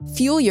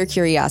Fuel your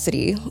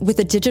curiosity with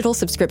a digital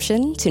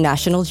subscription to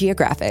National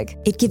Geographic.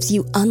 It gives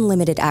you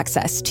unlimited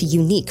access to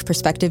unique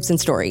perspectives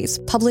and stories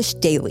published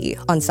daily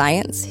on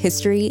science,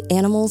 history,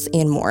 animals,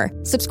 and more.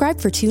 Subscribe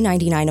for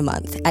 $2.99 a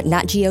month at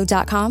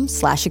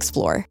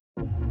natgeo.com/explore.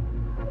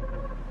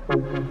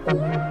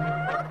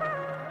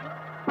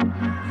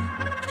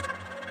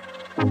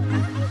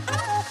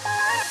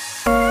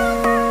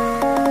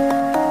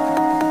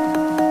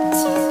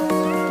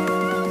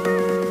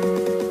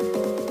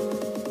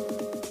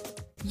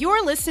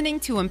 You're listening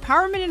to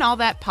Empowerment and All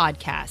That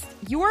podcast,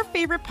 your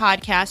favorite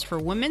podcast for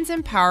women's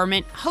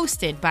empowerment,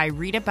 hosted by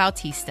Rita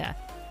Bautista.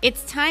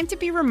 It's time to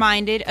be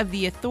reminded of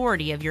the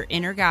authority of your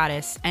inner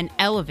goddess and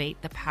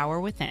elevate the power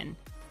within.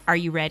 Are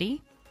you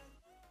ready?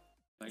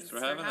 Thanks for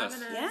having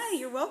us. Yeah,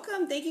 you're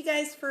welcome. Thank you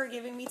guys for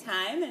giving me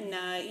time and,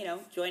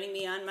 joining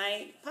me on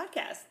my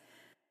podcast.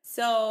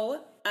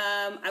 So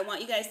I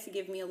want you guys to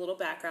give me a little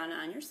background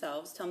on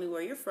yourselves. Tell me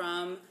where you're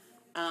from,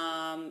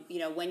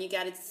 when you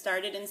got it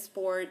started in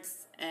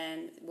sports,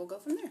 and we'll go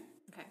from there.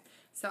 Okay.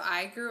 So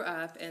I grew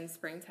up in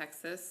Spring,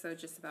 Texas, so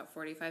just about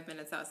 45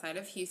 minutes outside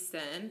of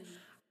Houston. Mm-hmm.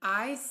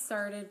 I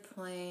started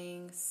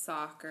playing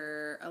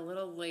soccer a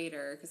little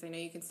later because I know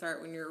you can start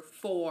when you're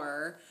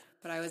 4,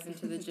 but I was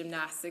into the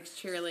gymnastics,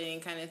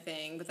 cheerleading kind of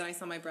thing. But then I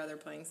saw my brother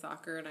playing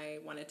soccer, and I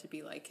wanted to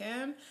be like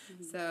him.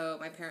 Mm-hmm. So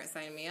my parents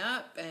signed me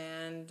up,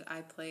 and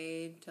I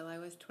played till I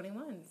was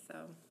 21. So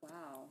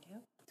wow,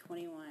 yep,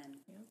 21.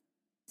 Yep.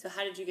 So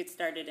how did you get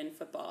started in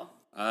football?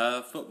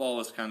 Football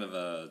was kind of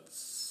a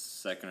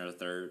second or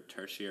third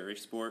tertiary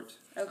sport.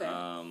 Okay.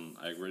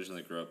 I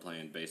originally grew up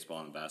playing baseball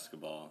and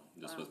basketball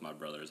just with my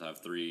brothers. I have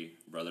 3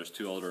 brothers,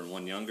 2 older and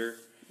 1 younger.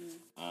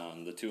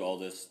 Mm-hmm. The 2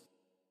 oldest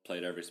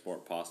played every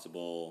sport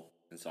possible,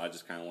 and so I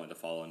just kind of wanted to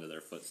follow into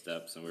their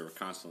footsteps, and we were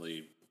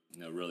constantly,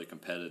 really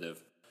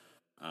competitive.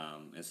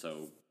 And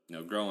so,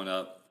 growing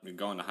up,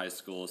 going to high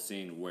school,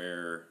 seeing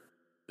where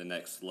the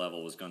next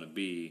level was going to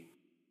be,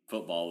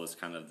 football was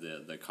kind of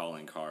the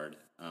calling card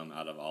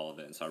out of all of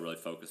it, and so I really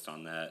focused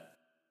on that,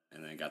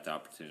 and then got the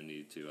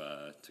opportunity to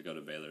go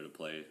to Baylor to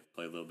play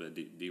a little bit of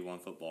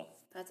D1 football.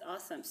 That's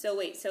awesome.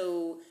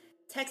 So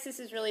Texas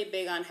is really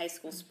big on high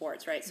school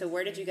sports, right? So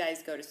where did you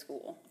guys go to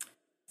school?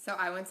 So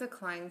I went to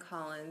Klein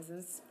Collins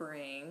in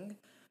Spring,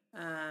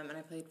 and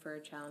I played for a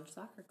Challenge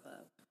Soccer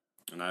Club.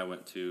 And I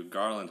went to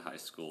Garland High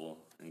School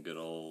in good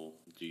old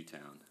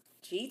G-Town.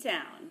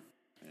 G-Town.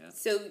 Yeah.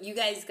 So you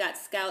guys got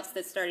scouts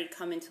that started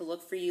coming to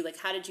look for you. Like,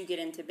 how did you get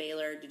into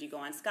Baylor? Did you go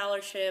on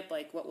scholarship?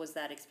 Like, what was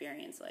that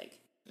experience like?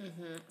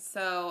 Mm-hmm.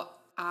 So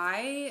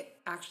I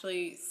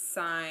actually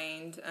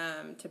signed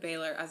to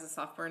Baylor as a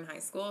sophomore in high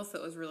school, so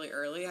it was really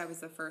early. I was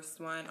the first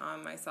one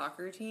on my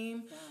soccer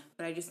team,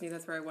 but I just knew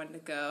that's where I wanted to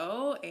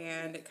go,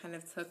 and it kind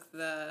of took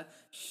the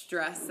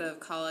stress of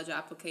college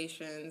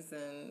applications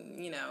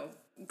and,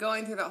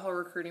 going through that whole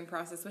recruiting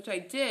process, which I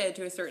did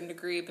to a certain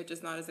degree, but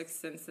just not as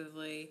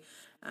extensively,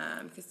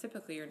 because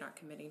typically you're not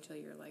committing till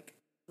you're like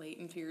late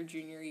into your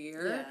junior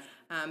year.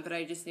 Yeah. But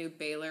I just knew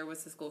Baylor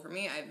was the school for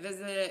me. I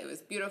visited, it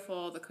was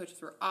beautiful, the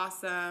coaches were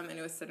awesome, and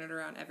it was centered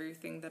around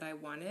everything that I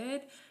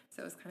wanted.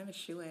 So it was kind of a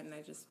shoo-in, and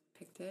I just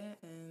picked it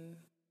and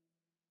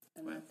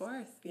went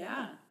forth.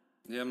 Yeah.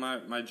 Yeah,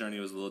 my journey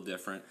was a little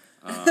different.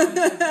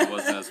 I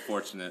wasn't as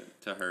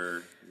fortunate to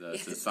her to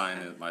sign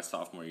in my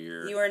sophomore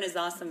year. You weren't as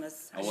awesome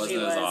as I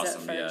wasn't as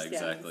awesome. At Yeah, first.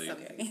 exactly. Yeah.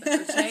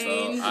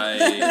 So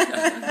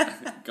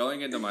I, going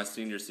into my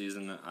senior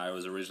season, I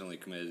was originally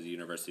committed to the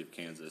University of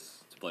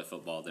Kansas to play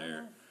football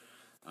there.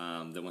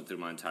 They went through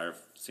my entire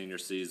senior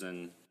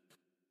season.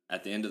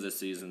 At the end of the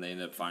season, they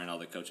ended up firing all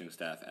the coaching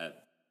staff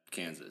at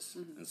Kansas,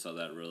 and so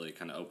that really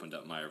kind of opened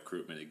up my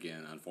recruitment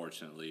again.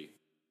 Unfortunately,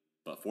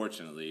 but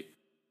fortunately.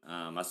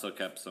 I still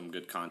kept some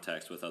good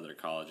contacts with other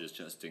colleges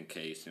just in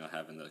case,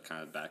 having the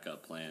kind of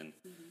backup plan.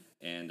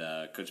 Mm-hmm. And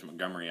Coach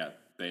Montgomery at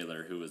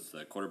Baylor, who was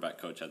the quarterback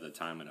coach at the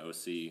time in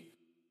OC,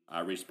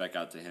 I reached back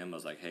out to him. I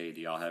was like, hey, do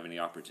y'all have any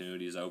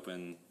opportunities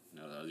open?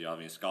 Do y'all have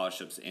any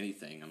scholarships,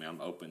 anything? I mean, I'm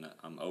open.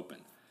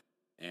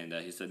 And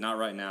he said, not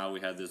right now. We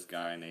had this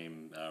guy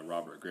named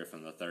Robert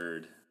Griffin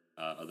III,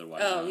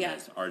 otherwise known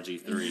as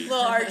RG3. Little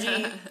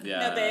RG,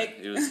 yeah, no big.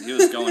 He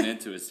was going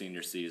into his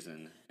senior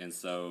season, and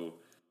so...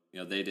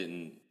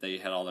 they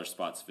had all their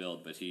spots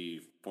filled, but he,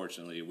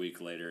 fortunately, a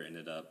week later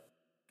ended up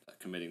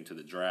committing to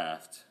the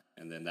draft,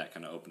 and then that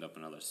kind of opened up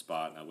another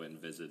spot, and I went and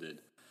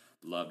visited,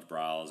 loved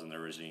Browse and their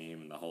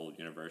regime and the whole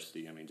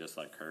university. I mean, just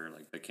like her,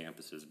 like the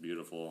campus is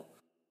beautiful.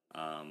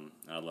 And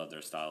I love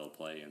their style of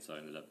play, and so I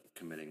ended up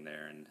committing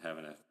there and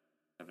having a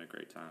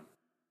great time.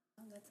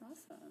 Oh, that's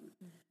awesome.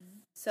 Mm-hmm.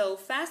 So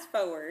fast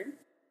forward.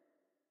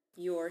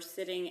 You're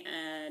sitting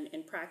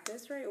in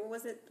practice, right? What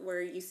was it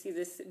where you see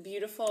this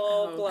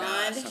beautiful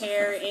blonde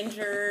hair,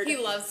 injured he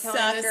loves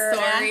soccer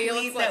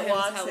athlete that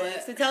walks in?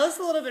 It. So tell us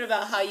a little bit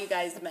about how you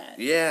guys met.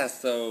 Yeah,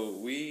 so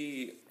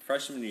we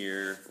freshman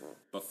year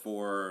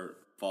before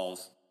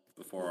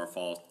our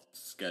fall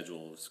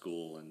schedule of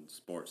school and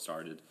sports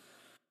started,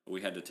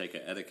 we had to take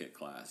an etiquette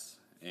class,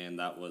 and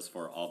that was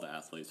for all the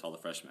athletes, all the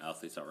freshman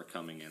athletes that were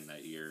coming in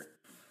that year.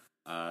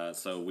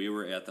 So we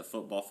were at the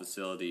football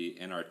facility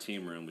in our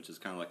team room, which is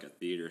kind of like a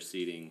theater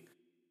seating.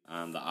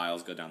 The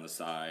aisles go down the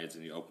sides,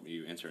 and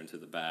you enter into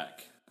the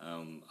back.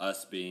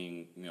 Us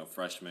being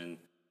freshmen,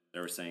 they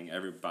were saying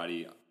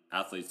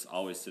athletes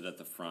always sit at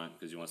the front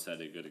because you want to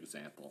set a good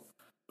example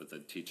with the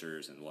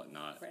teachers and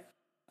whatnot. Right.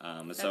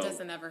 That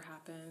doesn't ever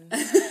happen.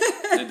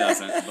 It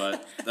doesn't,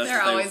 but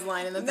they're always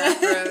lining the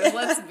back row.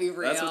 Let's be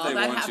real. That's what they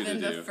that want you to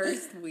happened do. the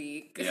first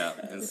week. Yeah,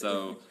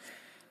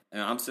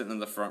 and I'm sitting in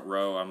the front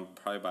row. I'm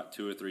probably about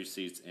 2 or 3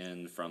 seats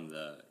in from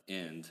the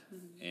end,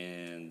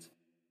 and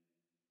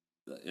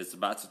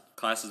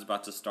class is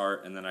about to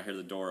start, and then I hear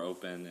the door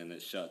open and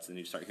it shuts, and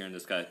you start hearing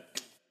this guy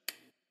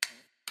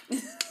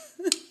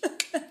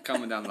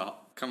coming down the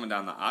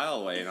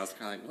aisleway, and I was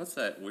kind of like, "What's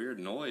that weird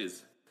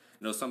noise?"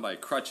 Somebody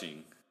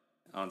crutching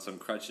on some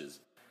crutches,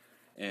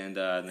 and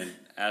then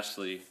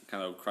Ashleigh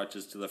kind of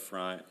crutches to the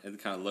front and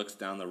kind of looks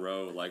down the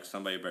row like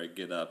somebody better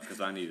get up because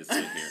I need to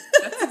sit here.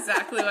 That's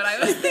exactly what I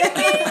was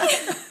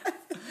thinking.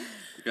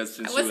 Because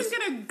since I wasn't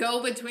going to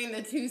go between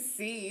the 2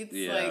 seats.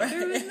 Yeah. Like,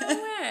 there was no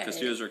way. Because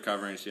she was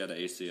recovering, she had an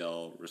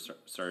ACL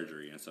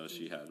surgery, and so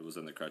she was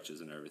in the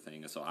crutches and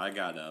everything. And so I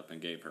got up and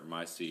gave her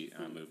my seat,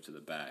 and I moved to the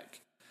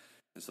back.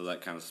 And so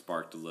that kind of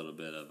sparked a little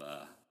bit of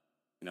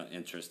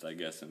interest, I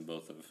guess, in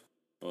both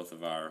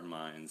of our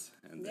minds.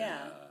 And then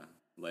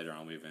later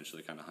on, we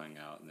eventually kind of hung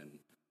out, and then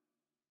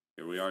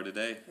here we are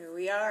today. Here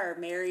we are,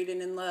 married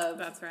and in love.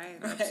 That's right.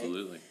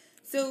 Absolutely.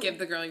 So give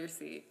the girl your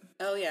seat.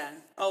 Oh yeah,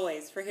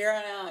 always. For here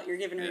on out, you're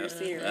giving her your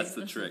seat. Right? That's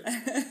the trick.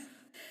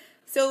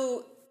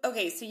 So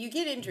you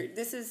get injured.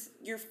 This is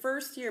your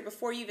first year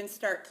before you even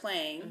start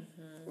playing,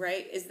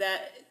 right? Is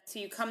that so?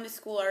 You come to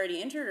school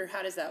already injured, or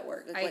how does that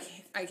work?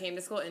 I came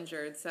to school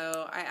injured,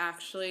 so I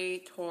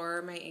actually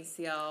tore my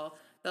ACL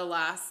the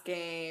last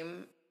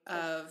game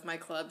of my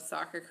club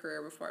soccer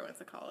career before I went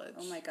to college.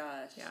 Oh my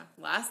gosh! Yeah,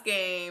 last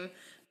game,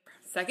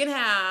 second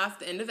half,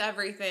 the end of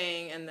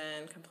everything, and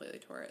then completely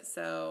tore it.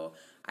 So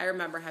I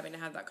remember having to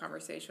have that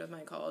conversation with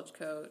my college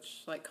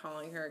coach, like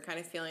calling her, kind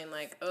of feeling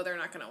like, oh, they're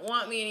not going to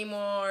want me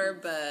anymore,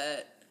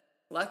 but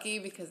lucky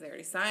because they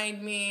already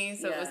signed me,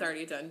 so it was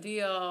already a done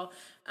deal.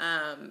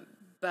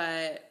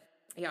 But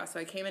yeah, so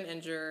I came in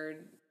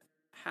injured,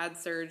 had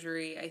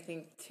surgery, I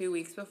think 2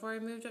 weeks before I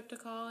moved up to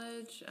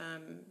college,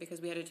 because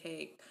we had to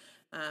take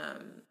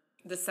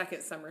the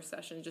second summer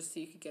session just so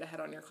you could get ahead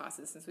on your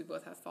classes since we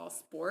both have fall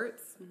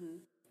sports.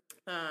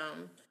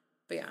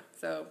 But yeah,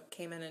 so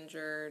came in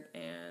injured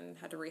and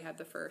had to rehab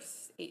the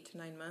first 8 to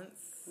 9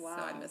 months. Wow.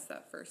 So I missed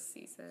that first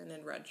season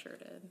and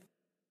redshirted.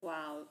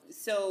 Wow.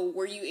 So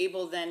were you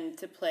able then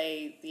to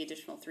play the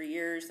additional 3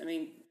 years? I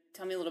mean,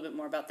 tell me a little bit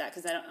more about that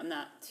because I'm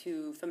not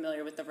too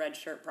familiar with the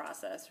redshirt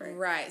process, right?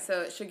 Right.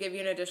 So it should give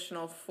you an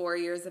additional 4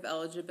 years of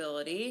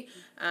eligibility.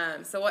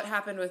 So what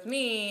happened with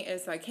me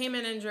is I came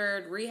in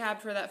injured,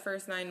 rehabbed for that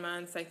first 9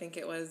 months. I think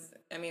it was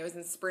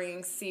in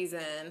spring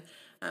season,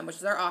 which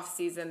is our off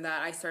season,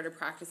 that I started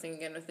practicing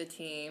again with the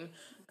team.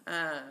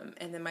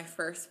 And then my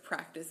first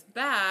practice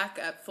back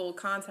at full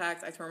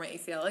contact, I tore my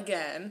ACL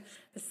again,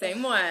 the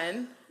same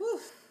one. Whew.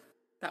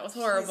 That was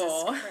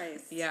horrible. Jesus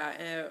Christ. Yeah,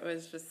 it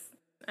was just,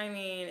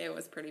 it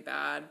was pretty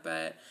bad.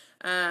 But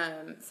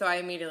so I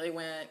immediately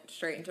went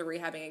straight into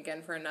rehabbing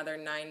again for another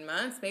 9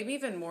 months, maybe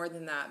even more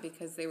than that,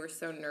 because they were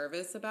so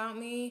nervous about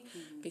me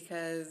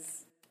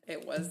because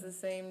it was the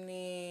same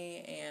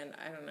knee, and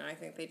I don't know, I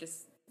think they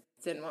just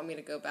didn't want me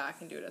to go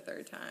back and do it a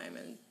third time,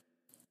 and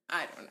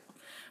I don't know.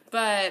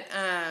 But,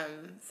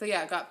 so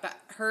yeah, got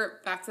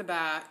hurt back to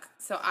back.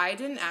 So I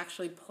didn't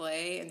actually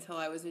play until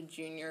I was a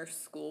junior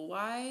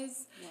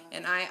school-wise,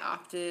 and I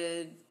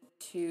opted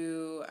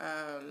to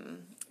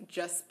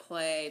just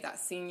play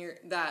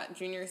that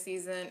junior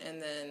season and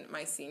then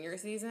my senior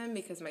season,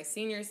 because my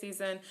senior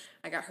season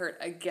I got hurt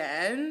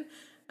again.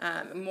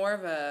 More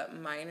of a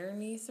minor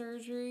knee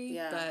surgery,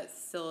 but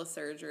still a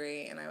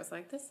surgery. And I was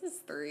like, this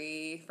is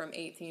 3 from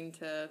 18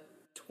 to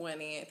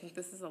 20. I think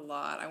this is a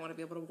lot. I want to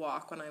be able to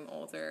walk when I'm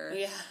older.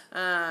 Yeah.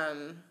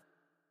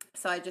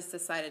 So I just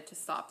decided to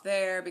stop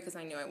there because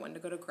I knew I wanted to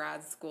go to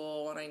grad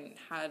school and I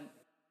had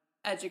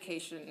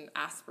education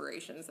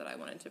aspirations that I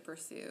wanted to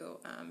pursue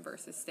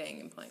versus staying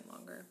and playing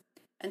longer.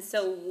 And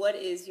so what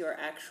is your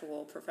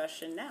actual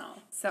profession now?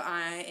 So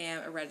I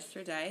am a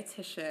registered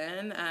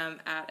dietitian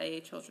at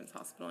a children's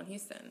hospital in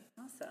Houston.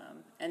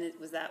 Awesome. And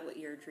was that what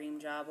your dream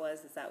job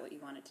was? Is that what you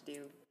wanted to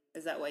do?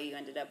 Is that why you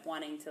ended up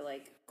wanting to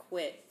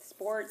quit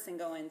sports and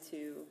go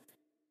into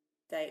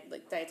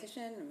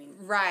dietitian?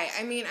 Right.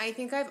 I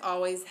think I've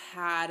always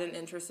had an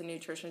interest in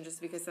nutrition just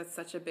because that's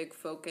such a big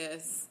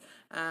focus.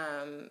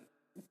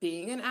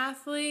 Being an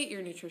athlete,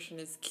 your nutrition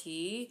is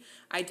key.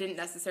 I didn't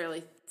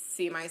necessarily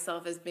see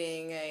myself as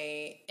being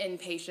a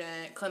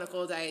inpatient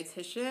clinical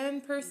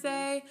dietitian per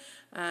se,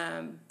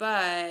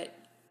 but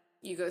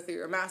you go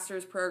through a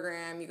master's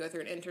program, you go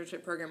through an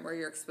internship program where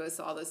you're exposed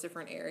to all those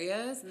different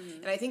areas.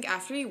 Mm-hmm. And I think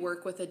after you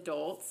work with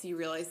adults, you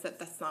realize that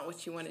that's not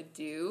what you want to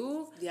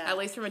do, at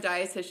least from a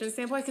dietitian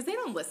standpoint, because they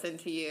don't listen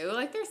to you.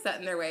 Like, they're set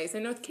in their ways.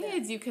 And with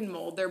kids, you can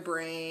mold their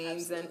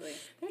brains, and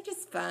they're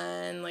just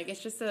fun. Like,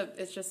 it's just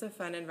a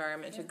fun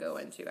environment to go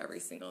into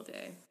every single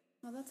day.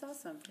 Well, that's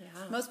awesome. Yeah.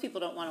 Most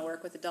people don't want to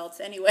work with adults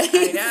anyway.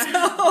 I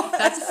know. So.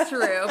 That's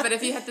true. But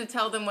if you have to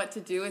tell them what to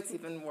do, it's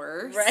even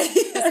worse. Right.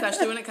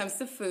 Especially when it comes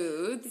to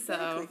food.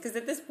 Exactly. Because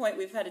at this point,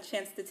 we've had a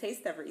chance to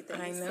taste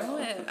everything. I know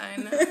it. I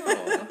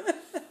know.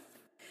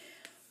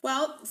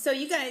 Well, so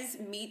you guys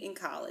meet in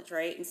college,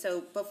 right? And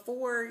so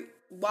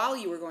while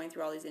you were going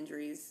through all these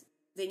injuries,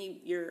 then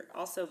you're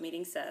also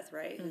meeting Seth,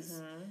 right?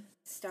 Who's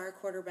star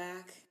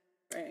quarterback.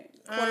 Right.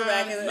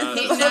 Quarterback. No, not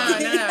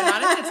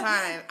at the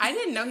time. I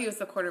didn't know he was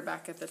the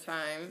quarterback at the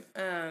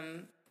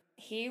time.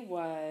 He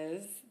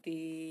was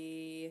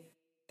the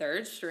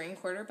third string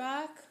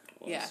quarterback.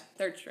 Yeah,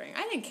 third string.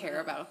 I didn't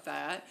care about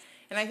that.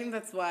 And I think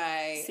that's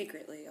why...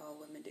 Secretly, all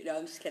women do. No,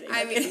 I'm just kidding.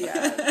 I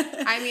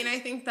mean, I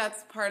think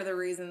that's part of the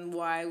reason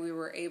why we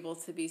were able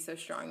to be so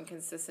strong and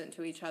consistent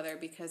to each other,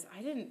 because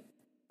I don't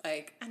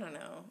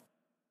know.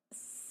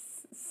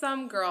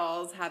 Some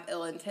girls have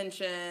ill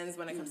intentions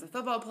when it comes to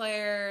football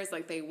players.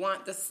 Like, they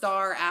want the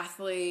star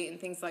athlete and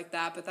things like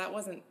that. But that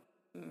wasn't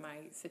my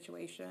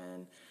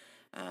situation.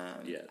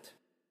 Yet.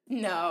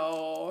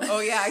 No. Oh,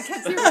 yeah, I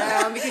kept you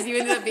around because you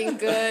ended up being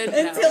good.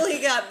 Until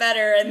he got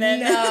better, and then...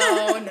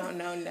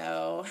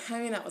 No. I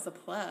mean, that was a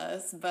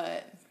plus,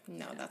 but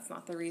no, that's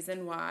not the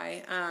reason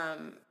why.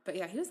 But,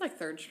 yeah, he was like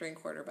third string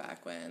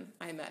quarterback when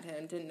I met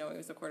him. Didn't know he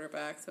was a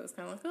quarterback, so it was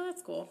kind of like, oh,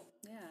 that's cool.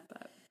 Yeah.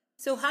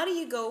 So how do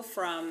you go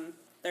from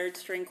third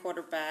string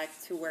quarterback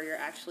to where you're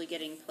actually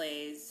getting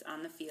plays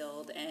on the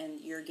field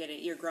and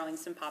you're growing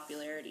some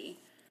popularity?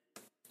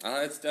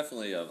 It's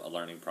definitely a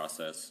learning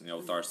process.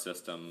 With our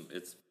system,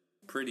 it's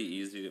pretty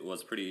easy. It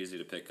was pretty easy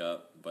to pick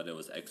up, but it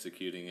was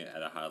executing it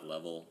at a high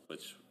level,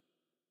 which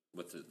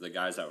with the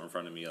guys that were in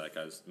front of me, like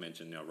I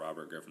mentioned,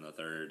 Robert Griffin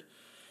III,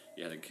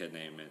 you had a kid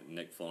named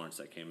Nick Florence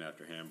that came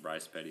after him,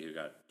 Bryce Petty, who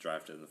got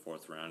drafted in the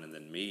 4th round, and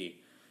then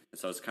me. And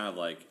so it's kind of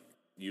like,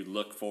 you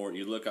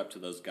look up to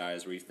those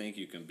guys where you think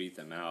you can beat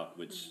them out,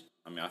 which,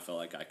 I felt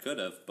like I could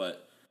have,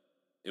 but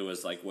it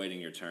was like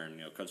waiting your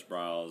turn. Coach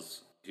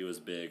Bryles, he was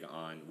big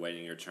on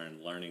waiting your turn,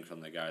 learning from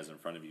the guys in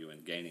front of you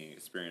and gaining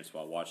experience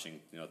while watching,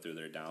 through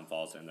their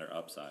downfalls and their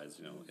upsides,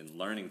 and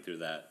learning through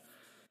that,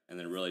 and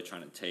then really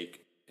trying to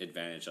take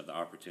advantage of the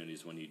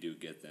opportunities when you do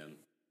get them.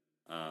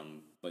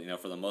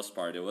 But, for the most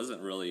part, it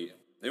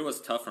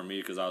was tough for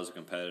me because I was a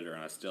competitor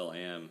and I still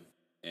am.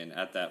 And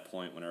at that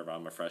point, whenever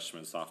I'm a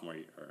freshman and sophomore,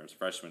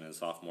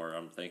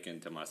 I'm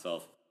thinking to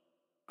myself,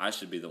 I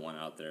should be the one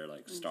out there,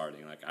 like,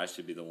 starting. Like, I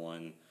should be the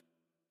one,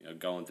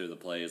 going through the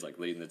plays, like,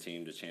 leading the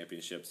team to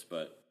championships.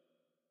 But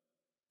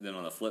then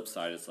on the flip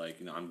side, it's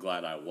like, I'm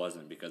glad I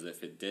wasn't, because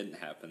if it didn't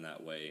happen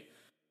that way,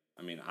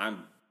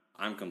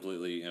 I'm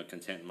completely,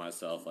 content in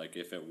myself. Like,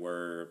 if it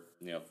were,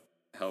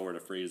 hell were to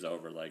freeze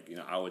over, like,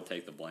 I would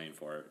take the blame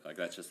for it. Like,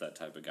 that's just that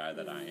type of guy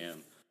that I am.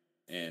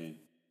 And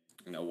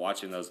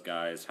watching those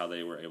guys, how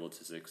they were able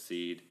to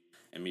succeed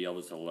and be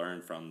able to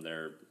learn from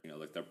their,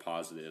 like their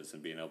positives,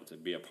 and being able to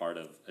be a part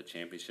of a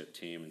championship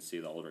team and see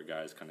the older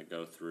guys kind of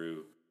go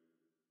through,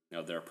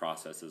 their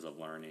processes of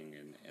learning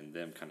and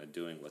them kind of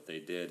doing what they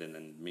did, and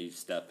then me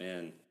step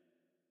in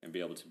and be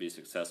able to be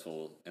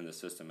successful in the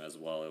system as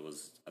well.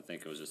 I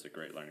think it was just a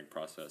great learning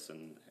process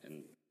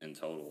in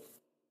total.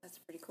 That's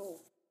pretty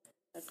cool.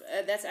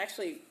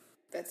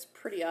 That's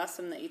pretty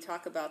awesome that you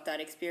talk about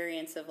that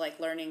experience of, like,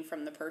 learning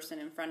from the person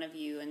in front of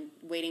you and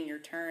waiting your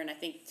turn. I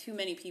think too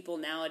many people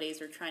nowadays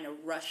are trying to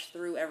rush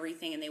through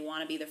everything, and they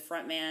want to be the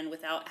front man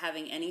without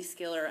having any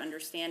skill or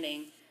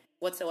understanding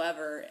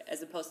whatsoever,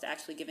 as opposed to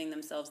actually giving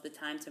themselves the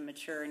time to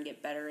mature and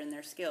get better in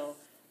their skill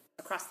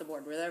across the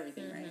board with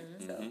everything, right?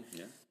 So,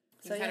 yeah.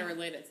 So kind of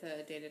relate it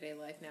to day-to-day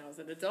life now as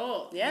an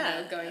adult.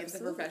 Yeah, going into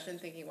the profession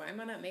thinking, why am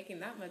I not making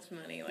that much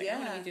money? Like, I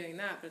want to be doing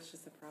that, but it's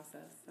just a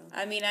process. So.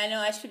 I know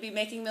I should be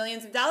making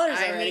millions of dollars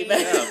already. But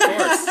yeah, of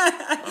course.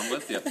 I'm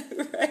with you.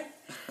 Right.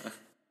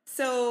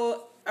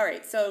 So, all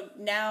right. So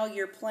now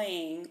you're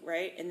playing,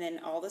 right? And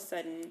then all of a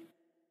sudden,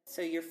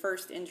 so your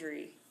first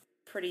injury,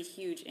 pretty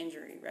huge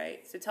injury,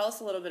 right? So tell us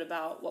a little bit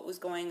about what was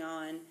going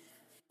on,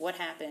 what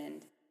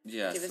happened.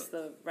 Yeah, give us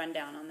the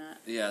rundown on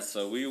that. Yeah,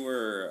 so we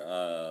were,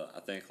 I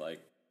think, like,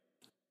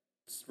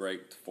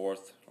 ranked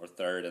 4th or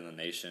 3rd in the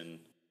nation,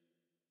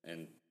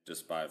 and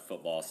just by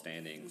football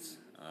standings.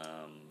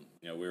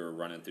 We were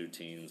running through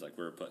teams, like,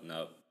 we were putting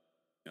up,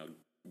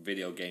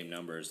 video game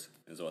numbers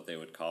is what they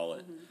would call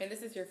it. And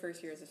this is your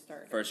first year as a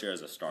starter. First year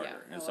as a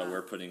starter. Yeah. And so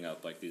we're putting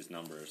up, like, these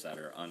numbers that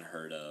are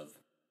unheard of,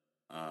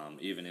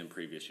 even in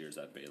previous years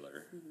at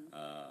Baylor.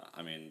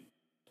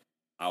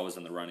 I was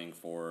in the running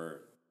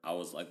I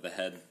was like the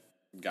head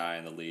guy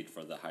in the lead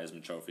for the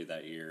Heisman Trophy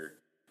that year.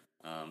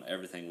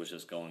 Everything was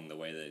just going the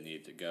way that it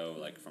needed to go,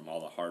 like from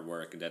all the hard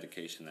work and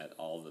dedication that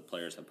all the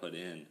players have put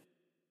in.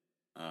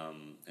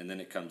 And then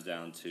it comes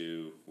down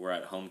to, we're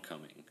at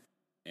homecoming.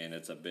 and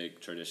it's a big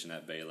tradition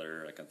at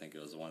Baylor. Like, I think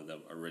it was one of the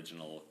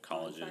original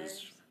colleges.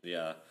 Bonfires?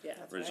 Yeah,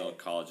 That's original right.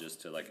 colleges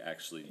to like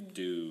actually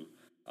do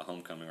a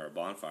homecoming or a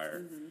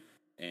bonfire.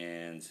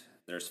 And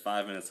there's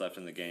 5 minutes left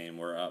in the game.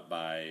 We're up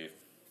by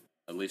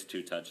at least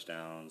 2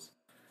 touchdowns,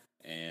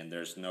 and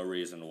there's no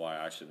reason why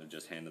I shouldn't have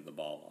just handed the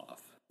ball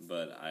off.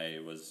 But I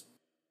was,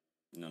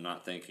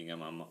 not thinking in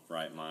my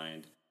right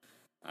mind.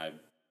 I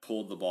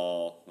pulled the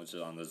ball, which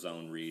is on the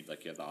zone read.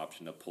 Like, you have the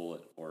option to pull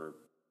it or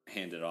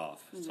hand it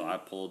off. So I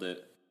pulled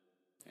it,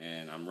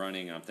 and I'm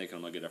running, and I'm thinking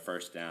I'm going to get a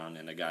first down,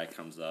 and a guy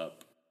comes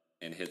up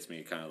and hits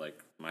me kind of like,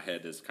 my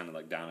head is kind of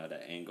like down at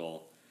an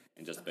angle,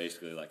 and just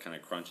basically like kind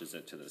of crunches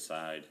it to the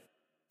side.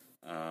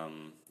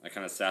 I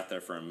kind of sat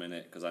there for a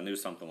minute because I knew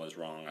something was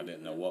wrong. I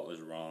didn't know what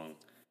was wrong.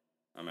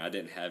 I mean, I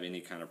didn't have any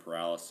kind of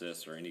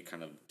paralysis or any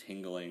kind of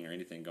tingling or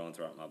anything going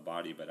throughout my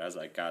body, but as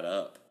I got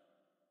up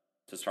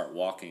to start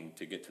walking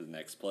to get to the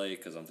next play,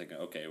 because I'm thinking,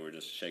 okay, we're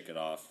just shake it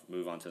off,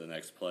 move on to the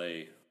next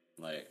play,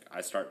 like,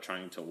 I start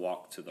trying to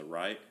walk to the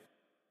right,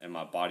 and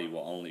my body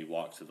will only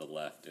walk to the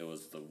left. It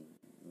was the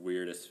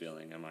weirdest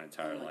feeling in my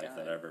entire life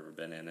that I've ever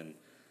been in, and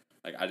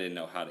like, I didn't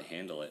know how to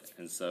handle it.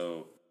 And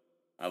so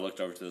I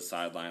looked over to the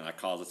sideline, I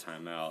called a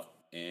timeout,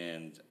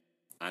 and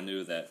I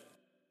knew that,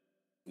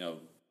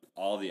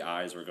 all the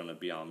eyes were going to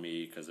be on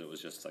me, because it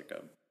was just like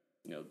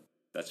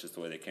that's just the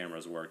way the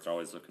cameras work. They're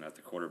always looking at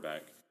the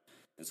quarterback.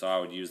 And so I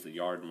would use the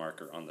yard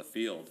marker on the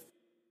field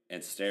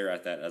and stare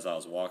at that as I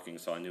was walking,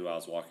 so I knew I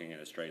was walking in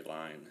a straight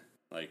line.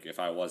 Like, if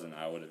I wasn't,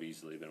 I would have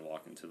easily been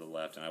walking to the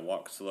left, and I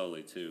walked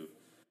slowly too.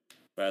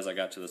 But as I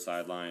got to the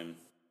sideline,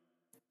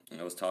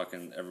 I was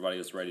talking, everybody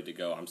was ready to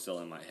go. I'm still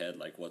in my head,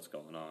 like, what's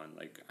going on?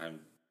 Like, I'm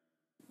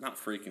not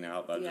freaking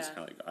out, but I'm just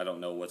kind of like, I don't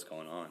know what's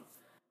going on.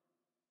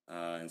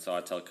 And so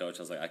I tell Coach,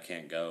 I was like, I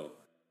can't go.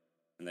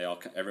 And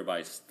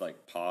everybody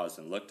like paused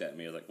and looked at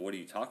me like, what are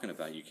you talking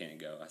about? You can't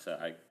go. I said,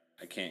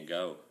 I can't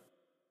go.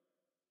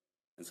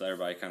 And so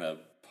everybody kind of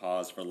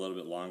paused for a little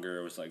bit longer.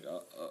 It was like,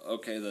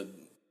 okay,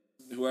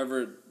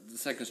 whoever the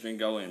second string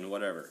go in,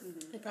 whatever.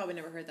 They probably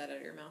never heard that out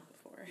of your mouth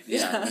before.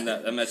 Yeah, and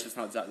that's just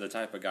not the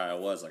type of guy I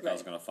was. Like, I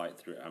was going to fight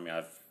through. I mean,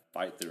 I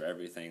fight through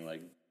everything,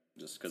 like,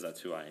 just because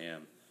that's who I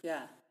am.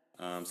 Yeah.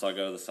 So I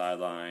go to the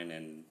sideline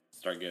and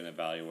start getting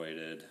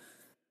evaluated.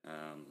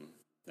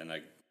 Then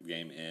the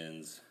game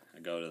ends. I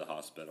go to the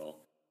hospital,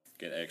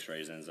 get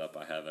x-rays, ends up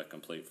I have a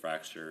complete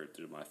fracture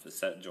through my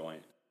facet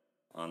joint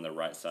on the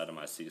right side of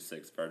my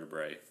C6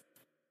 vertebrae.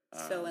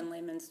 So in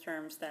layman's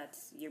terms,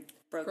 that's you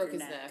broke your his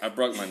neck. neck. I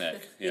broke my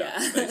neck,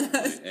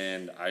 basically,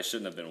 and I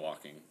shouldn't have been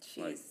walking.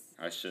 Jeez.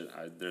 Like,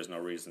 there's no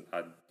reason.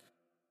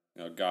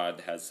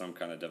 God has some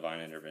kind of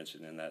divine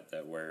intervention in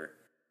that where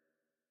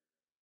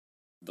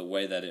the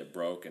way that it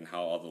broke and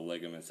how all the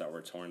ligaments that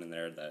were torn in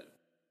there, that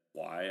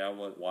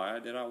why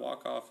did I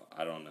walk off?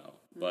 I don't know,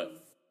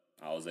 but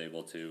I was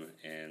able to,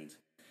 and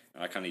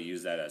I kind of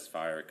use that as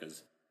fire,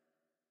 because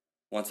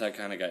once I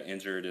kind of got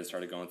injured and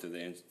started going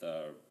through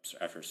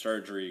after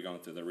surgery, going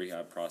through the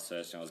rehab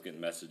process, I was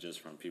getting messages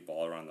from people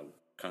all around the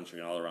country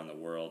and all around the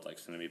world, like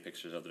sending me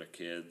pictures of their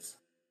kids,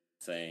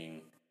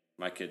 saying,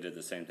 my kid did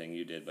the same thing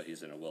you did, but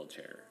he's in a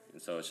wheelchair.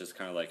 And so it's just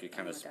kind of like, it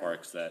kind of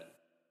sparks that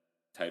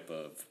type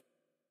of,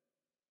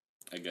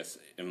 I guess,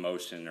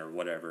 emotion or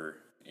whatever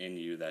in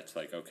you that's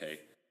like, okay,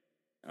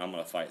 I'm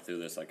going to fight through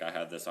this. Like, I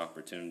had this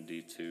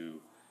opportunity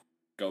to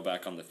go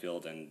back on the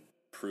field and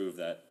prove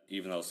that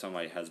even though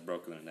somebody has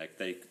broken their neck,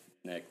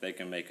 they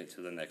can make it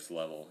to the next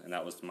level. And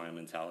that was my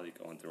mentality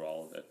going through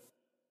all of it.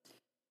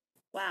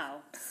 Wow.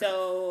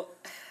 So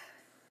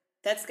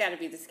that's got to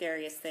be the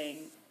scariest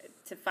thing,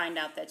 to find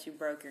out that you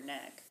broke your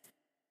neck.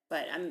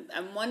 But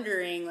I'm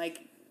wondering,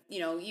 like,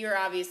 you're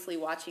obviously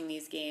watching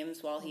these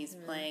games while he's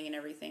playing and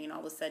everything, and all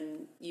of a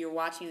sudden you're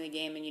watching the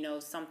game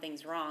and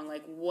something's wrong.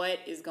 Like, what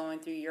is going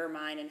through your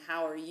mind, and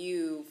how are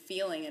you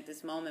feeling at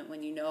this moment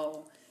when you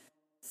know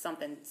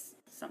something's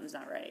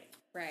not right?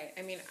 Right.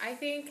 I mean, I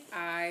think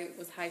I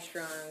was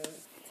high-strung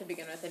to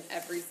begin with in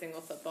every single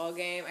football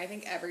game. I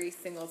think every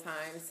single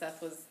time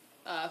Seth was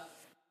up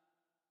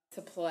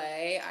to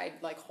play, I'd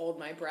like hold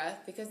my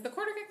breath, because the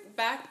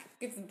quarterback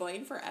gets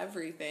blamed for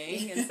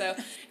everything. And so,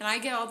 and I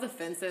get all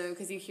defensive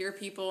because you hear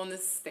people in the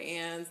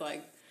stands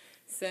like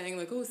saying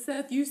like, oh,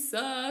 Seth, you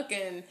suck.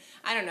 And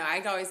I don't know,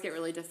 I'd always get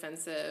really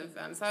defensive.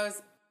 So I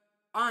was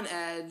on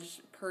edge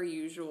per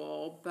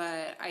usual,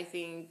 but I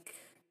think,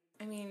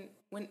 I mean,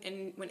 when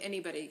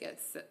anybody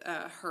gets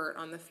hurt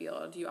on the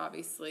field, you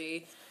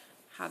obviously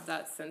have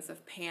that sense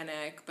of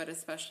panic, but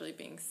especially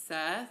being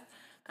Seth,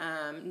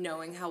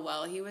 knowing how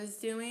well he was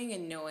doing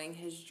and knowing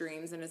his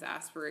dreams and his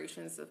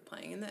aspirations of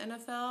playing in the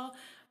NFL.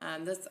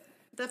 That's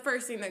the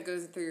first thing that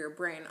goes through your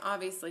brain.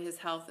 Obviously his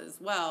health as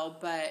well,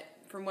 but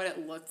from what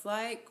it looked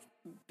like,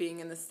 being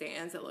in the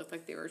stands, it looked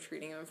like they were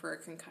treating him for a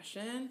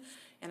concussion.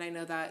 And I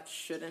know that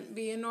shouldn't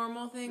be a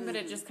normal thing, but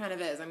it just kind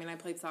of is. I mean, I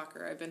played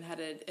soccer. I've been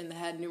headed in the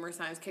head numerous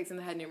times, kicks in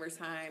the head numerous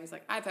times.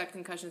 Like, I've had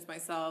concussions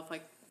myself.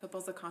 Like,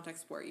 football's a contact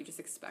sport. You just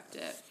expect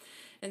it.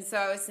 And so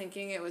I was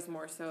thinking it was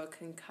more so a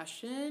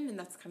concussion, and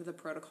that's kind of the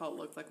protocol it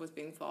looked like was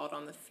being followed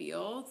on the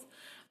field.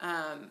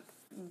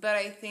 But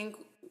I think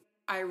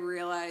I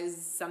realized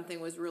something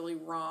was really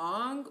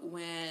wrong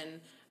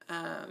when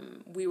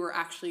we were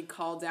actually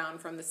called down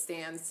from the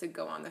stands to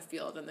go on the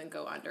field and then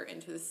go under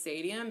into the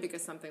stadium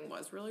because something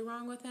was really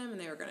wrong with him and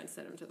they were going to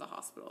send him to the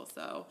hospital.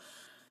 So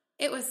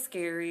it was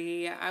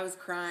scary. I was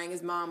crying.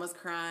 His mom was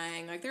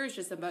crying. Like, there was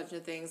just a bunch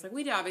of things. Like,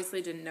 we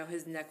obviously didn't know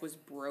his neck was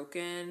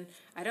broken.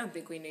 I don't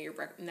think we knew your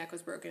neck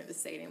was broken at the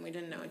stadium. We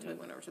didn't know until we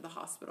went over to the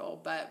hospital.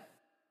 But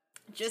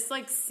just,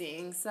 like,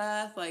 seeing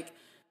Seth, like,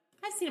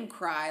 I've seen him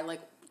cry,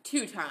 like,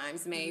 2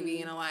 times maybe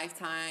in a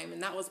lifetime.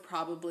 And that was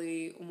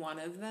probably one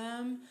of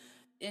them.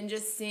 And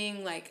just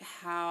seeing, like,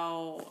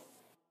 how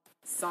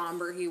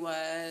somber he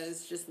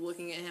was, just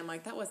looking at him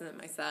like, that wasn't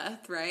my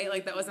Seth, right?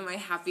 Like, that wasn't my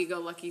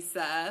happy-go-lucky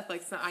Seth.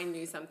 Like, so I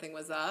knew something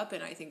was up,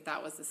 and I think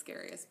that was the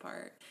scariest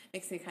part.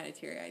 Makes me kind of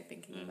teary-eyed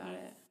thinking about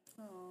it.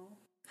 Oh,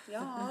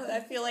 yeah. I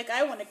feel like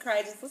I want to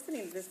cry just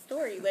listening to this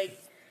story. Like,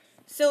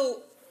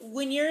 so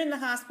when you're in the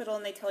hospital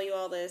and they tell you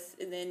all this,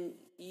 and then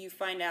you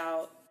find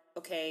out,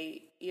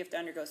 okay, you have to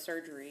undergo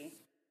surgery,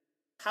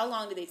 how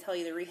long did they tell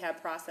you the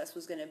rehab process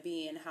was going to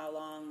be and how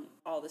long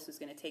all this was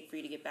going to take for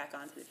you to get back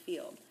onto the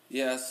field?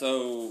 Yeah,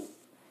 so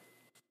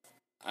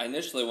I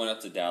initially went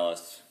up to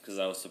Dallas because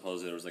I was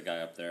supposed there was a guy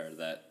up there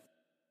that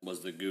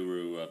was the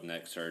guru of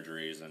neck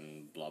surgeries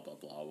and blah, blah,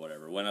 blah,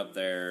 whatever. Went up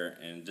there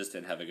and just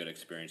didn't have a good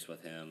experience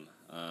with him.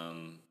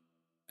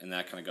 And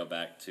that kind of go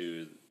back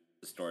to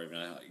the story of,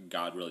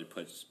 God really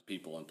puts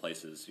people in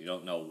places. You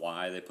don't know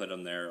why they put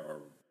them there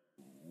or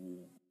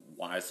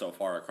why so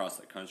far across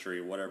the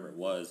country, whatever it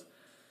was.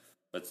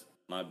 But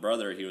my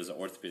brother, he's an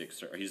orthopedic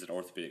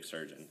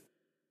surgeon,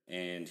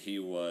 and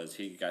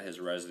he got his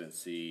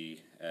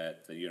residency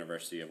at the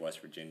University of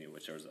West Virginia,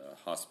 which was a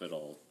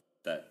hospital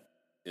that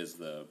is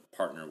the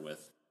partner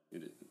with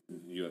the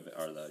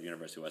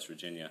University of West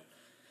Virginia.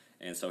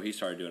 And so he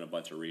started doing a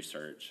bunch of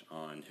research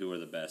on who are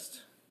the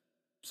best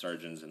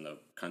surgeons in the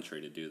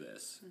country to do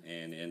this,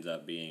 and it ended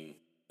up being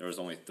there was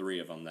only 3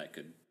 of them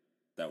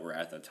that were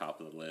at the top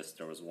of the list.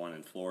 There was one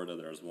in Florida,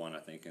 there was one I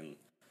think in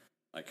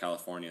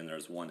California, and there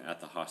was one at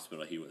the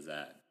hospital he was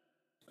at,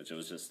 which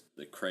was just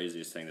the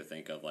craziest thing to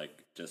think of,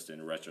 like, just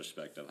in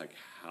retrospect of, like,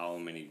 how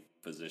many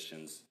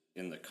physicians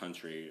in the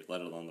country,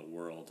 let alone the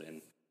world,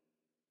 and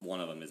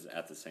one of them is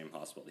at the same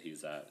hospital that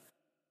he's at.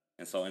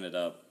 And so I ended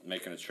up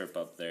making a trip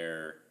up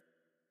there,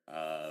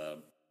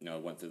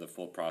 went through the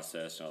full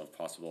process, of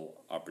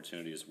possible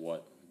opportunities,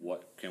 what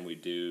can we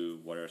do,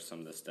 what are some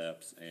of the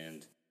steps,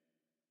 and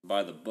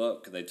by the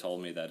book, they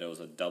told me that it was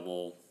a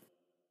double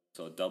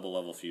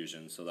level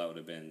fusion, so that would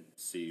have been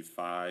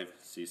C5,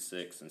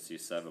 C6, and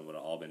C7 would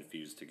have all been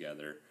fused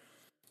together,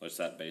 which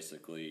that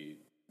basically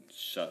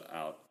shut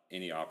out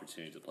any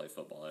opportunity to play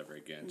football ever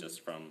again,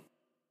 just from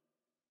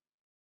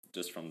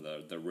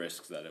the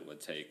risks that it would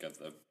take of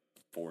the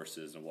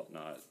forces and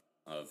whatnot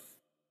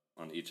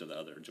on each of the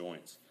other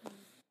joints.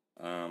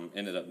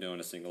 Ended up doing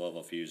a single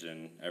level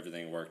fusion.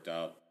 Everything worked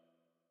out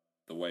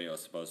the way it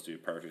was supposed to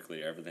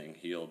perfectly. Everything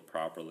healed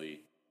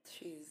properly.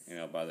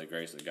 Jeez. By the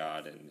grace of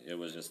God, and it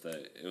was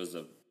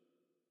a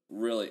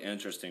really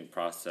interesting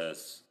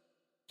process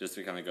just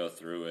to kind of go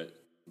through it.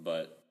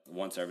 But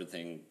once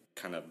everything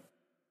kind of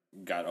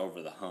got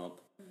over the hump,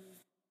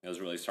 it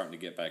was really starting to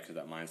get back to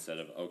that mindset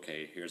of,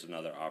 okay, here's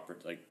another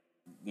opportunity. Like,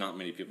 not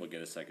many people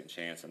get a second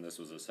chance, and this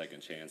was a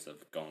second chance of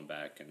going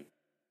back and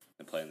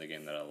playing the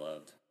game that I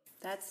loved.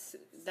 That's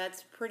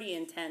pretty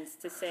intense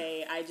to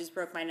say, I just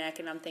broke my neck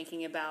and I'm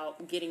thinking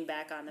about getting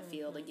back on the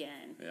field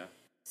again. Yeah.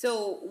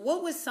 So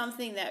what was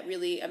something that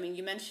really,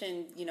 you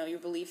mentioned, your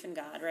belief in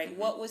God, right?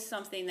 What was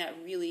something that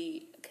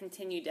really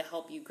continued to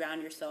help you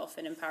ground yourself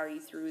and empower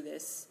you through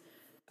this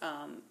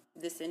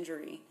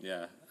injury?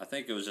 Yeah, I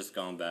think it was just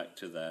going back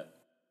to that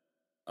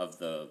of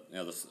the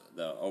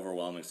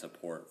overwhelming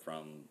support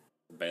from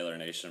Baylor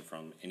Nation,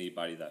 from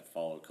anybody that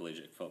followed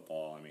collegiate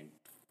football.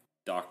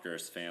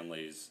 Doctors,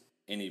 families,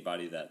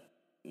 anybody that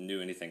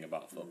knew anything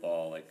about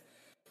football.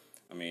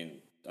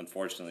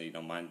 Unfortunately,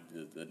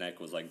 the neck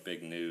was like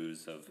big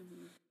news of,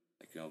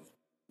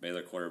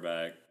 Baylor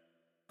quarterback,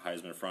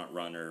 Heisman front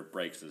runner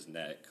breaks his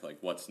neck, like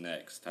what's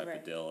next type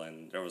of deal.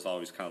 And there was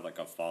always kind of like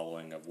a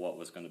following of what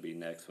was going to be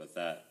next with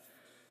that.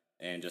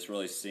 And just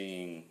really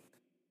seeing,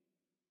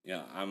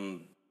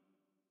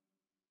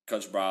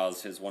 Coach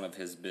Browse, one of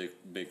his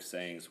big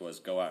sayings was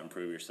go out and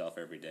prove yourself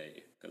every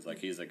day. Because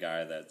he's a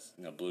guy that's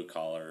blue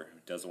collar,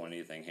 doesn't want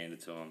anything handed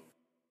to him.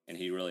 And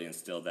he really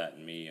instilled that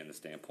in me in the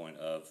standpoint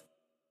of,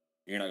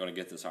 you're not going to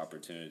get this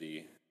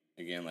opportunity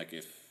again. Like,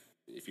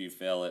 if you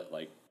fail it,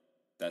 like,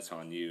 that's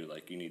on you.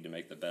 Like, you need to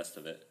make the best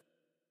of it.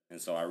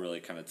 And so I really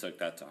kind of took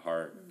that to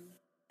heart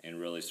and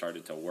really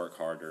started to work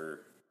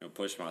harder,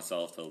 push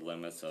myself to the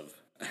limits of,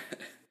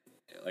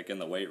 like, in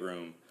the weight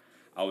room,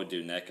 I would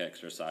do neck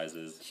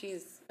exercises.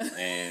 Jeez.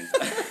 And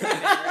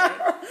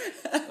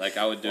like,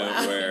 I would do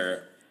it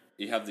where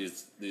you have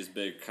these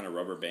big kind of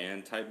rubber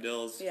band type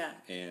deals. Yeah.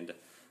 And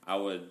I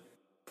would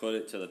put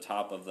it to the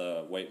top of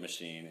the weight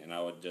machine, and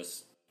I would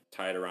just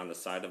tie it around the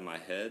side of my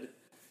head,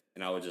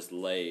 and I would just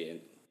lay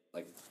in,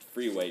 like,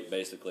 free weight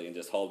basically, and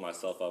just hold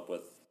myself up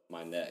with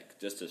my neck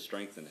just to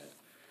strengthen it.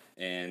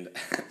 And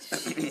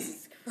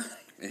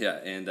yeah,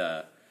 and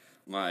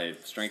my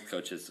strength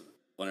coaches,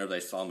 whenever they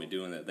saw me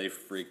doing it, they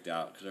freaked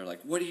out because they're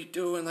like, "What are you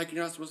doing? Like,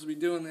 you're not supposed to be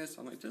doing this."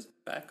 I'm like, "Just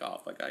back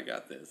off. Like, I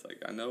got this.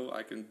 Like, I know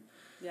I can."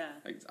 Yeah.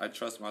 Like, I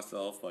trust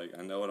myself. Like,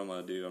 I know what I'm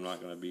gonna do. I'm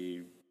not gonna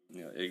be,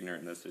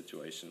 ignorant in this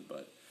situation.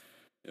 But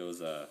it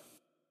was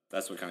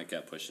that's what kind of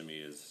kept pushing me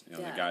is,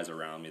 the guys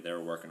around me, they were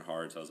working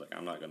hard. So I was like,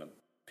 I'm not gonna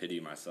pity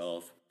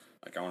myself.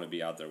 Like, I want to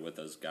be out there with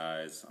those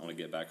guys. I want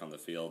to get back on the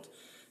field,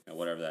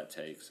 whatever that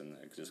takes. And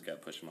I just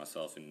kept pushing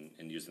myself and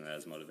using that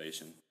as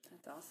motivation.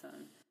 That's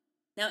awesome.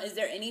 Now, is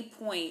there any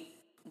point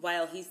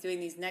while he's doing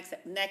these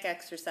neck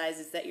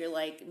exercises that you're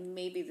like,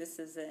 maybe this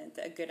isn't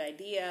a good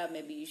idea,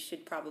 maybe you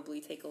should probably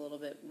take a little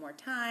bit more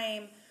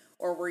time?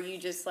 Or were you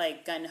just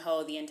like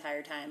gung-ho the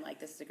entire time, like,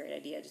 this is a great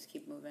idea, just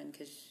keep moving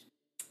because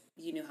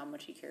you knew how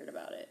much he cared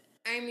about it?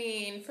 I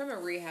mean, from a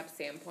rehab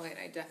standpoint,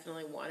 I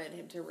definitely wanted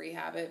him to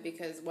rehab it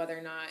because whether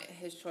or not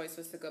his choice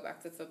was to go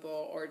back to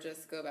football or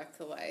just go back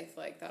to life,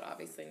 like, that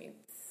obviously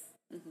needs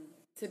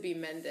to be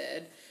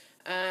mended.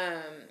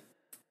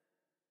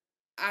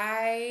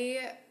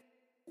 I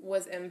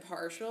was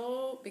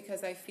impartial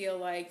because I feel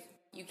like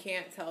you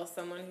can't tell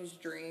someone whose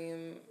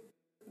dream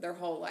their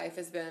whole life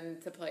has been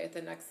to play at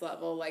the next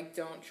level, like,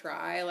 don't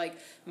try. Like,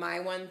 my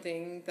one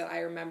thing that I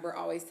remember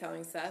always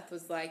telling Seth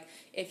was, like,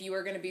 if you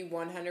are going to be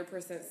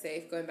 100%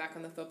 safe going back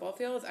on the football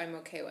field, I'm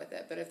okay with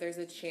it. But if there's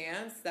a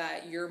chance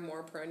that you're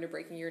more prone to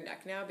breaking your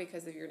neck now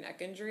because of your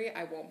neck injury,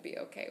 I won't be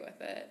okay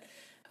with it.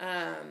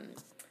 I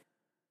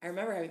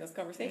remember having those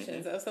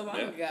conversations. That was so long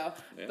ago.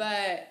 Yeah.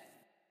 But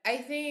I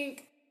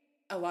think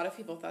a lot of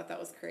people thought that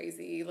was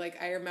crazy.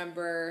 Like, I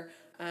remember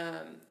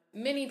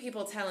many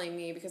people telling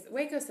me, because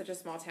Waco's such a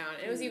small town,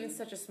 and it was even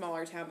such a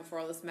smaller town before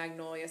all this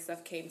Magnolia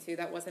stuff came to.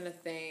 That wasn't a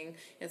thing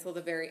until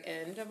the very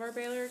end of our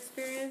Baylor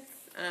experience.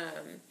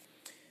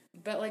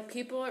 But, like,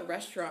 people at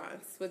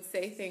restaurants would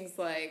say things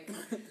like,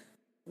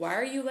 why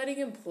are you letting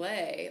him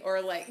play?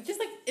 Or, like, just,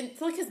 like,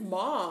 to, like, his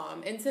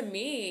mom and to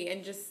me,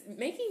 and just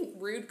making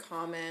rude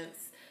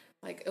comments.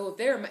 Like, oh,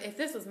 if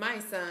this was my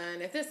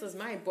son, if this was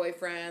my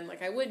boyfriend,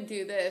 like, I wouldn't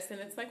do this. And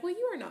it's like, well,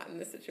 you are not in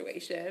this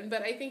situation.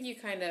 But I think you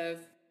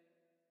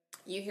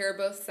hear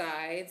both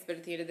sides. But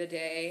at the end of the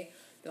day,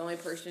 the only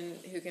person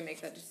who can make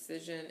that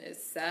decision is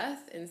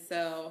Seth. And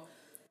so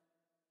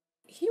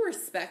he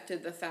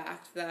respected the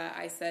fact that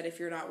I said, if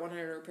you're not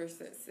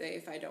 100%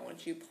 safe, I don't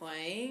want you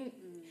playing.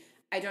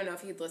 I don't know if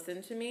he'd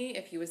listen to me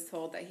if he was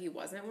told that he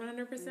wasn't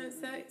 100%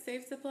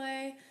 safe to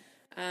play.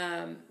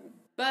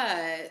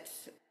 But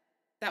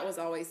that was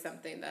always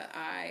something that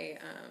I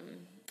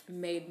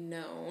made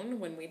known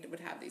when we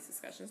would have these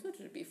discussions, which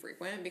would be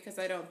frequent, because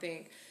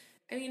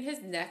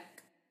his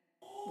neck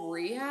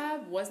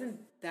rehab wasn't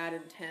that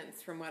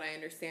intense from what I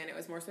understand. It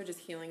was more so just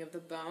healing of the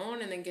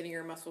bone and then getting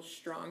your muscles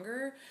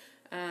stronger.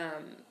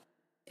 And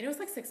it was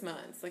like 6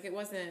 months. Like, it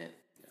wasn't,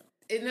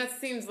 and that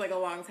seems like a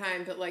long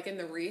time, but, like, in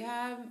the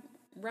rehab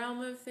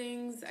realm of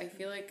things, I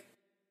feel like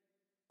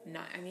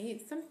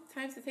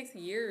sometimes it takes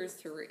years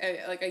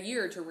a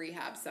year to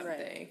rehab something.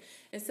 Right.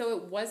 And so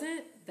it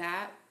wasn't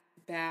that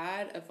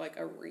bad of, like,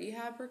 a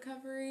rehab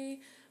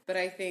recovery, but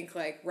I think,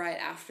 like, right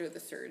after the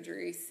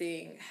surgery,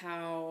 seeing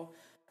how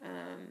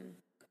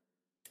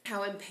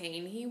in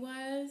pain he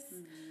was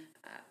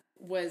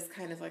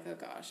kind of like, oh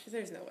gosh, because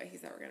there's no way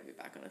he's ever going to be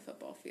back on a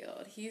football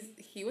field.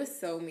 He was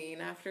so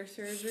mean after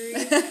surgery.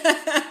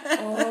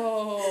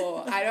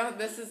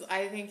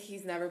 I think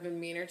he's never been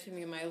meaner to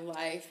me in my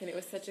life, and it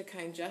was such a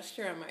kind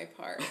gesture on my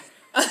part.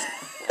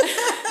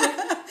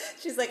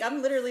 She's like,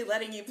 I'm literally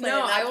letting you play.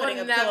 No, I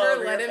will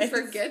never let him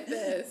forget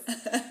this.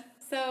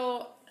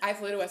 So I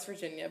flew to West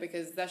Virginia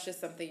because that's just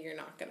something you're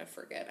not going to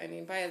forget. I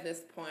mean, by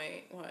this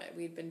point,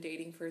 we'd been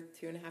dating for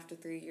 2.5 to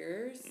 3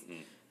 years.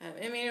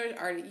 It was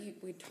already,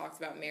 we talked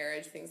about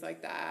marriage, things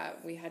like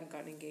that. We hadn't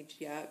gotten engaged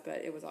yet,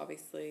 but it was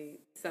obviously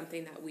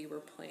something that we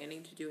were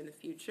planning to do in the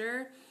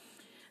future.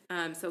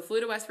 So flew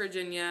to West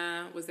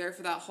Virginia, was there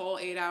for that whole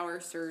 8-hour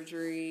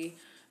surgery.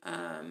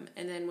 And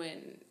then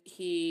when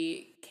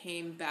he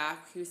came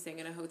back, he was staying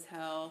in a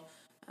hotel.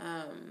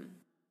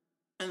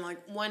 And,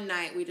 like, one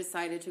night we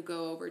decided to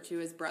go over to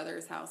his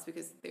brother's house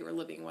because they were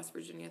living in West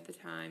Virginia at the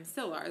time.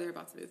 Still are. They're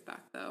about to move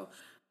back, though.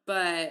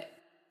 But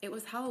it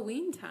was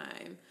Halloween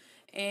time.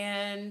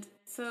 And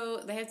so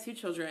they had 2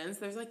 children.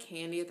 So there's, like,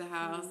 candy at the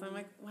house. And I'm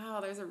like,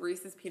 wow, there's a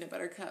Reese's Peanut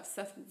Butter Cup.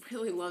 Seth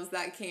really loves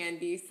that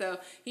candy. So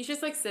he's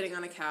just, like, sitting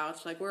on a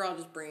couch. Like, we're all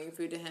just bringing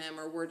food to him,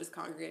 or we're just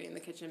congregating in the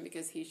kitchen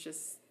because he's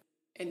just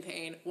in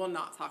pain, will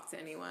not talk to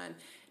anyone.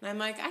 And I'm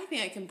like, I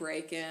think I can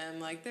break him.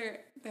 Like,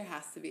 there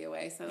has to be a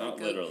way. So not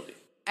literally.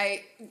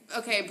 Break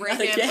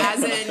him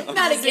as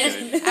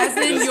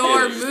in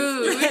your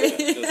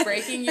mood,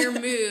 breaking your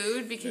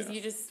mood because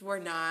you just were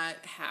not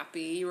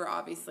happy. You were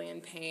obviously in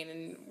pain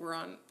and were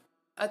on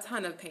a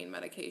ton of pain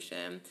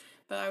medication.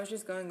 But I was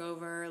just going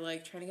over,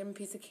 like, trying to give him a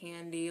piece of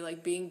candy,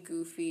 like, being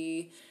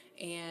goofy,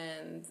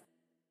 and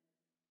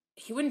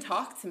he wouldn't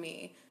talk to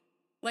me.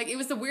 Like, it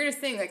was the weirdest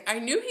thing. Like, I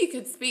knew he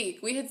could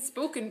speak. We had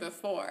spoken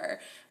before.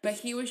 But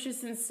he was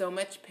just in so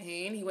much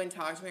pain. He went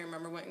and talked to me. I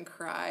remember went and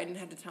cried and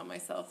had to tell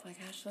myself, like,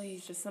 Ashleigh,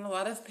 he's just in a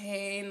lot of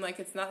pain. Like,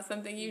 it's not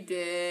something you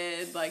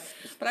did. Like,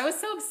 but I was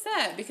so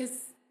upset because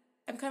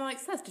I'm kind of like,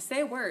 Seth, just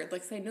say a word.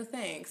 Like, say no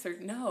thanks or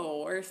no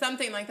or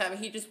something like that. But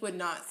he just would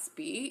not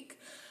speak.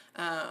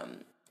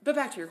 But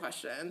back to your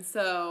question.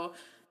 So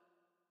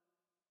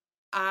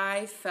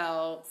I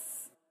felt...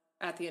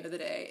 At the end of the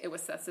day, it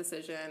was Seth's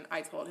decision.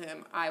 I told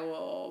him, I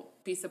will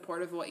be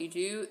supportive of what you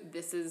do.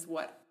 This is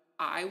what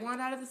I want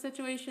out of the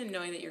situation,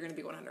 knowing that you're going to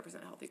be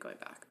 100% healthy going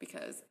back,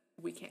 because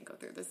we can't go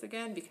through this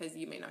again, because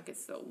you may not get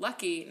so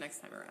lucky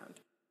next time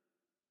around.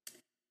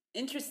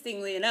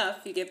 Interestingly enough,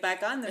 you get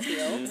back on the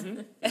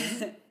field,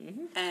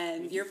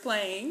 and you're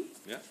playing,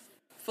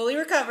 fully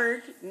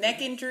recovered,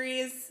 neck injury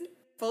is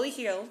fully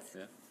healed,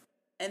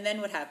 and then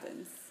what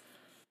happens?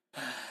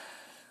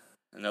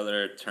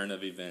 Another turn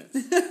of events,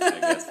 I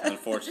guess.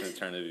 Unfortunate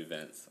turn of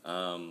events.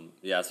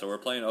 So we're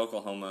playing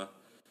Oklahoma.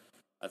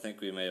 I think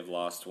we may have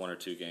lost 1 or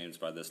 2 games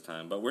by this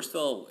time, but we're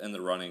still in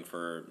the running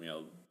for,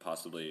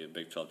 possibly a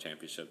Big 12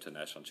 championship to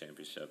national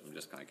championship. I'm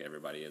just kind of like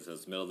everybody is.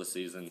 It's middle of the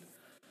season.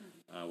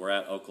 We're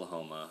at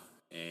Oklahoma,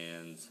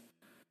 and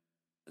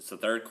it's the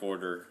third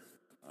quarter.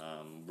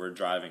 We're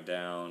driving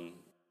down.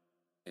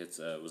 It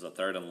was a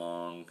 3rd and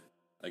long.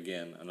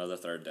 Again, another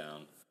 3rd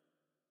down.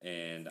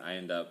 And I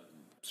end up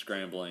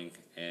scrambling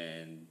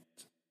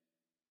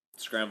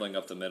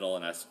up the middle,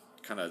 and I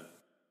kind of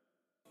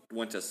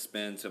went to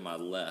spin to my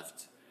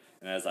left,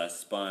 and as I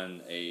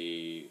spun,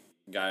 a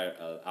guy,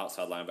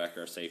 outside linebacker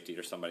or safety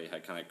or somebody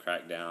had kind of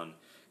cracked down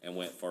and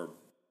went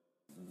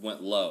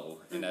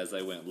low, and as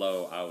they went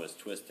low, I was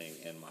twisting,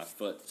 and my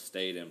foot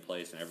stayed in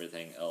place, and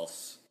everything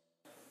else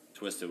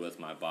twisted with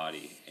my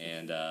body.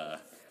 And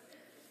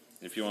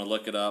if you want to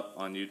look it up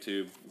on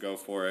YouTube, go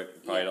for it.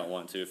 You probably don't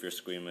want to if you're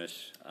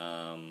squeamish.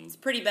 It's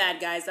pretty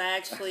bad, guys. I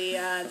actually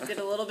did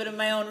a little bit of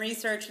my own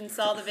research and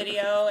saw the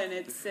video, and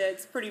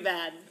it's pretty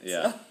bad.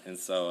 Yeah, so. And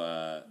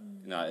so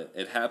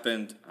it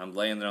happened. I'm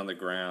laying there on the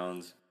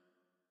ground,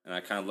 and I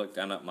kind of look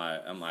down at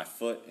my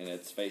foot, and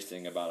it's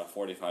facing about a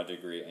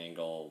 45-degree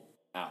angle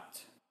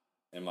out,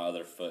 and my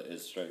other foot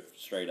is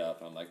straight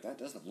up. I'm like, that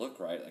doesn't look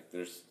right. Like,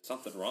 there's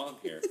something wrong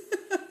here,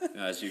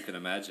 as you can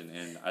imagine.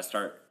 And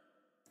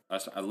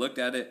I looked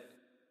at it,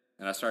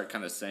 and I started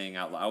kind of saying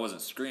out loud. I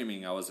wasn't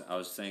screaming. I was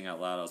saying out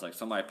loud. I was like,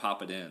 somebody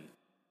pop it in.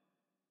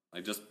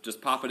 Like,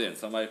 just pop it in.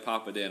 Somebody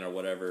pop it in or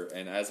whatever.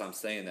 And as I'm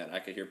saying that, I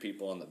could hear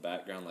people in the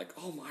background like,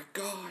 oh, my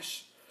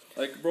gosh.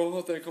 Like, bro,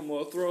 I think I'm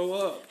going to throw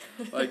up.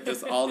 Like,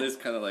 just all this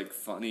kind of, like,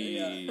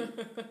 funny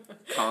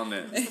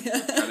comments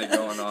kind of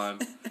going on.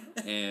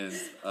 And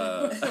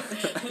I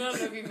don't know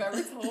if you've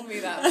ever told me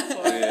that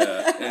before.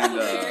 Yeah. And,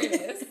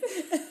 hilarious.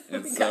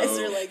 And you guys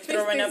are like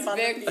throwing up on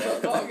big the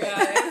football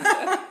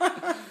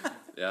guys.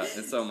 Yeah,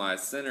 and so my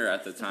center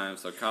at the time,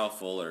 so Kyle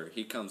Fuller,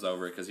 he comes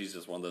over because he's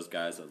just one of those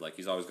guys that, like,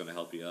 he's always going to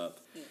help you up.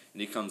 Yeah.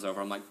 And he comes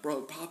over, I'm like,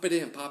 bro, pop it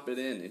in.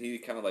 And he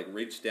kind of, like,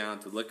 reached down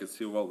to look and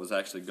see what was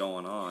actually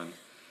going on.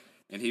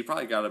 And he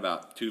probably got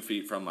about 2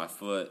 feet from my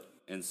foot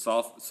and saw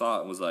it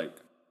and was like,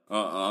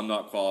 I'm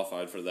not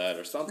qualified for that,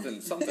 or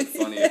something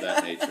funny of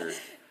that nature.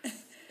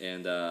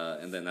 And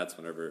then that's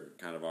whenever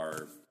kind of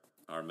our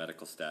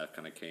medical staff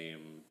kind of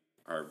came.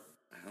 I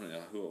don't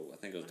know who. I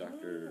think it was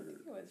Dr.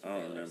 I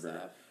don't remember.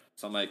 Staff.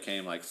 Somebody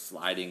came like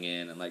sliding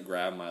in and like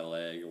grabbed my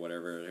leg or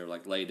whatever. They were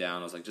like, lay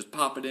down. I was like, just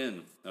pop it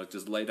in. I was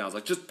just lay down. I was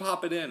like, just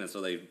pop it in. And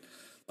so they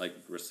like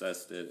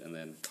recessed it and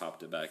then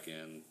popped it back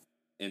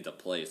into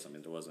place. I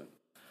mean, there wasn't.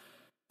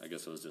 I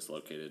guess it was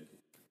dislocated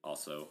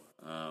also.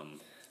 And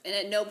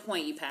at no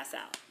point you pass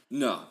out.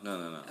 No.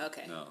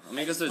 Okay. No. I mean,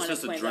 I guess it's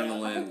just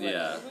adrenaline.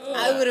 Yeah.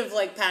 I would have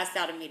like passed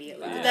out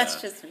immediately. Yeah. But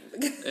that's just me.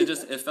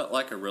 It felt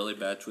like a really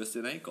bad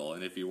twisted ankle,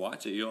 and if you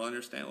watch it, you'll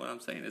understand what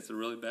I'm saying. It's a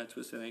really bad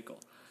twisted ankle.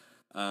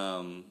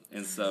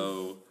 And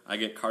so I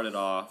get carted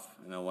off.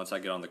 Once I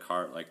get on the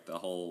cart, like the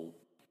whole,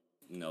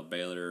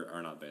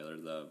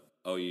 the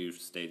OU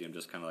stadium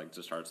just kind of like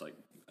just starts like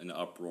an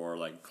uproar,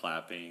 like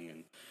clapping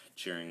and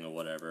cheering or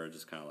whatever,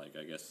 just kind of like,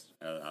 I guess,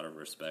 out of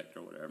respect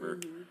or whatever.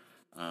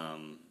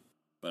 Mm-hmm.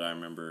 But I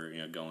remember,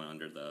 going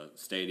under the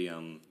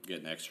stadium,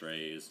 getting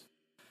x-rays.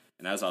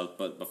 And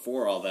but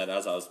before all that,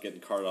 as I was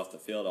getting carted off the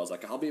field, I was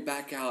like, I'll be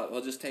back out.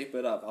 We'll just tape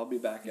it up. I'll be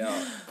back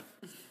out.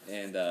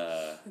 And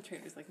the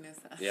trainer's like, no,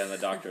 Seth. Yeah, and the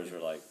doctors were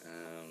like,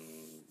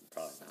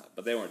 probably not.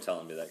 But they weren't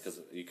telling me that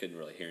because you couldn't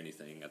really hear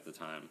anything at the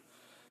time.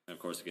 And, of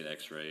course, you get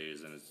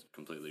x-rays, and it's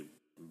completely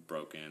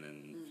broken.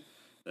 And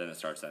then it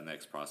starts that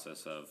next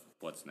process of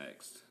what's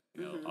next.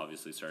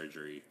 Obviously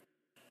surgery.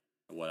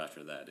 What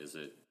after that? Is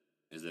the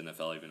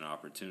NFL even an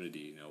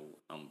opportunity?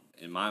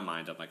 In my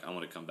mind, I'm like, I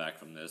want to come back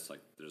from this.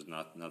 Like, there's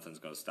nothing's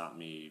going to stop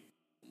me,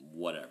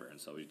 whatever. And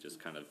so we just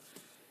kind of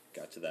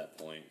got to that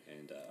point,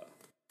 and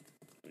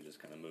we just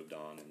kind of moved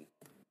on and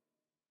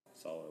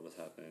saw what was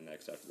happening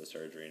next after the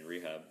surgery and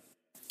rehab.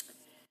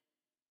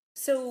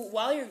 So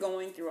while you're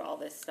going through all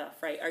this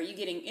stuff, right, are you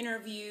getting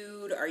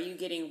interviewed? Are you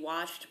getting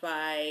watched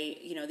by,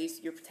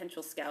 your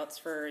potential scouts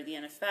for the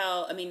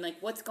NFL? I mean, like,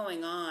 what's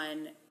going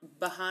on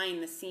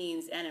behind the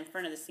scenes and in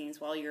front of the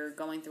scenes while you're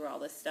going through all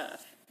this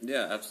stuff?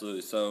 Yeah,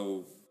 absolutely.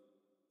 So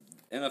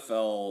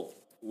NFL,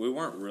 we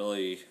weren't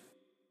really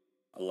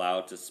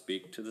allowed to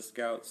speak to the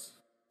scouts.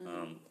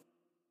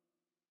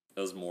 It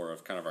was more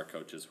of kind of our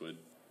coaches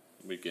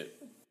we'd get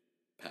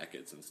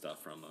packets and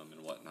stuff from them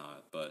and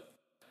whatnot, but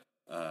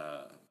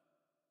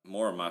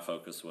more of my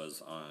focus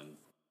was on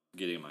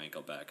getting my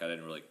ankle back. I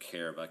didn't really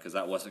care about, because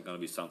that wasn't going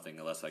to be something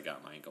unless I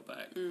got my ankle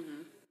back.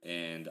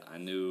 And I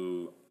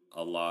knew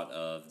a lot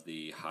of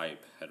the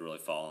hype had really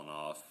fallen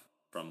off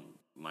from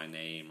my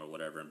name or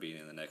whatever and being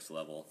in the next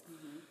level.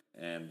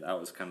 And that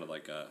was kind of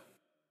like a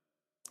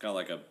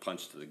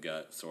punch to the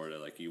gut, sort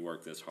of like you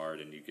work this hard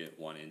and you get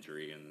one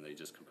injury and they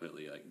just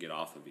completely like get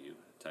off of you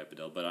type of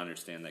deal. But I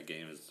understand that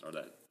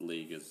that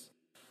league is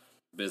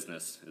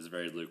business, is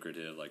very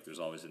lucrative. Like there's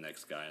always the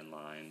next guy in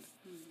line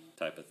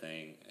type of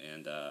thing.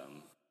 And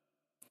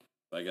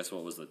but I guess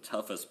what was the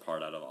toughest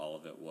part out of all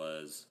of it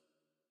was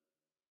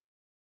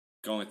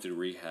going through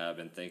rehab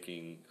and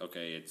thinking,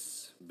 okay,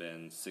 it's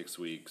been 6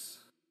 weeks.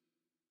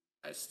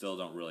 I still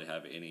don't really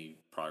have any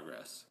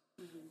progress.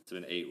 It's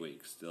been 8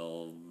 weeks,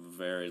 still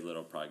very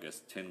little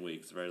progress. 10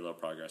 weeks, very little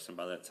progress. And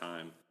by that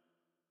time,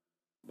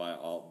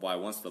 by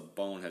once the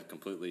bone had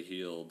completely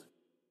healed,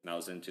 and I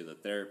was into the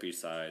therapy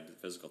side, the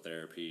physical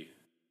therapy,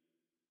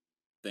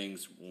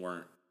 things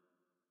weren't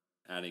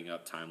adding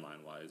up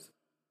timeline-wise.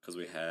 Because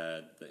we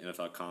had the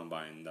NFL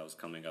Combine that was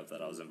coming up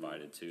that I was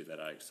invited to, that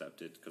I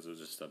accepted, because it was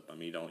just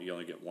you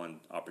only get one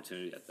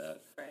opportunity at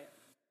that. Right.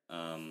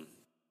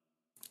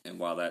 And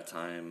while that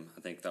time,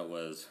 I think that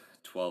was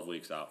 12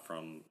 weeks out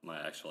from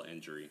my actual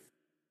injury.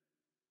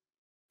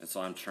 And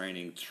so I'm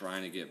training,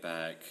 trying to get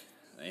back.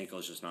 The ankle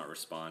is just not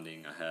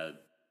responding. I had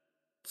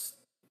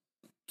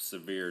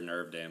severe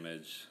nerve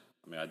damage.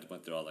 I mean, I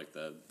went through all like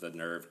the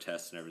nerve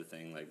tests and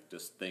everything. Like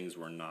just things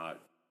were not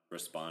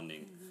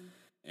responding.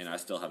 And I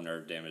still have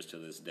nerve damage to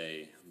this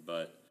day.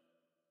 But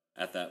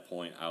at that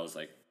point, I was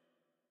like,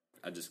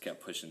 I just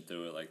kept pushing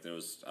through it. Like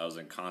I was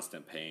in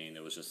constant pain.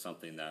 It was just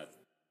something that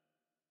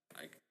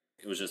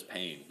it was just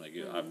pain. Like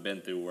I've been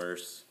through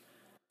worse.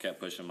 Kept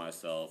pushing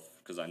myself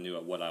because I knew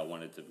what I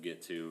wanted to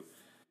get to,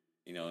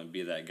 and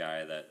be that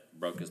guy that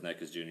broke his neck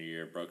his junior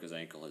year, broke his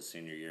ankle his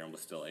senior year, and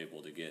was still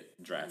able to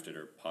get drafted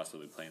or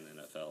possibly play in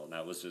the NFL. And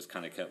that was just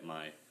kind of kept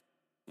my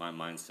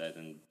mindset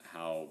and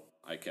how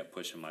I kept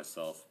pushing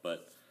myself.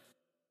 But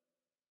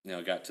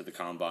got to the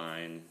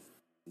combine,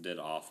 did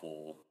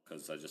awful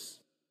because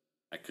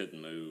I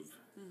couldn't move.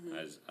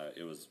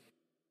 It was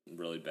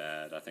really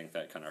bad. I think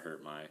that kind of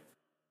hurt my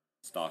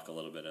stock a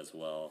little bit as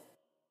well.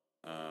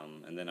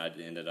 And then I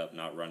ended up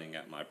not running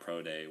at my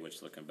pro day,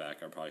 which looking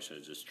back, I probably should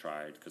have just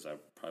tried, because I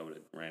probably would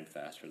have ran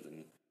faster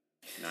than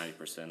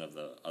 90% of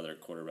the other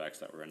quarterbacks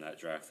that were in that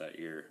draft that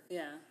year.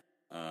 Yeah.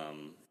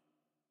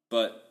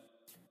 But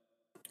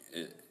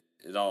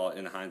it all,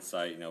 in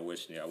hindsight,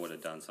 wishing I would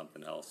have done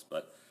something else.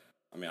 But,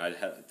 I mean, I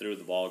threw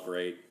the ball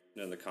great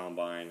in the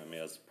combine. I mean,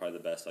 it was probably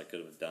the best I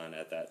could have done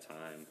at that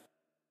time.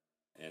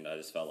 And I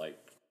just felt like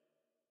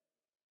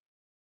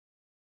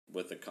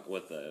with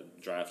the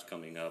draft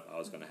coming up, I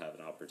was going to have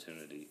an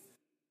opportunity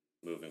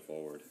moving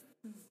forward.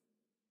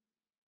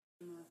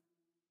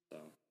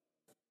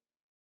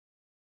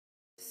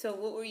 So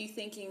what were you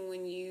thinking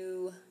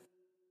when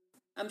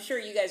I'm sure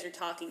you guys are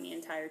talking the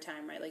entire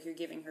time, right? Like you're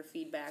giving her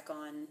feedback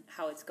on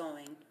how it's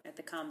going at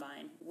the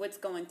combine. What's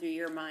going through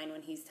your mind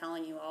when he's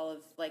telling you all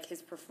of like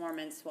his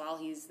performance while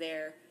he's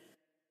there?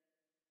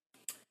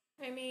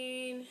 I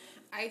mean,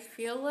 I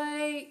feel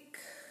like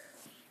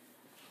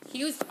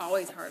he was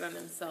always hard on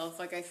himself.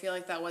 Like, I feel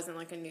like that wasn't,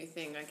 like, a new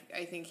thing. Like,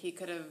 I think he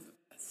could have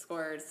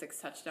scored 6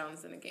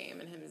 touchdowns in a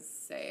game and him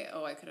say,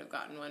 oh, I could have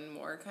gotten one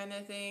more kind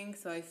of thing.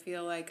 So I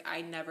feel like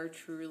I never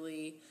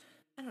truly,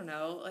 I don't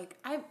know, like,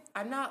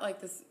 I'm not, like,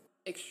 this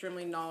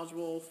extremely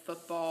knowledgeable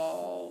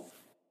football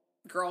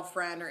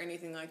girlfriend or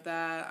anything like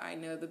that. I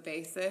know the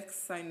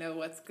basics. I know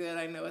what's good.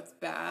 I know what's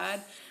bad.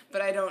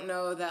 But I don't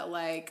know that,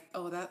 like,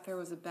 that there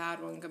was a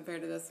bad one compared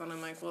to this one. I'm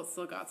like, well, it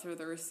still got through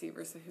the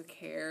receiver, so who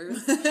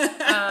cares?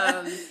 Like,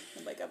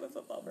 I'm a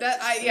football person.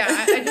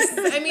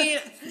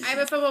 I'm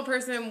a football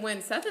person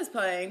when Seth is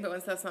playing, but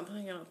when Seth's not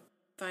playing, I don't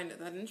find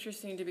it that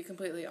interesting, to be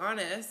completely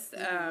honest.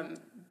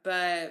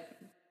 But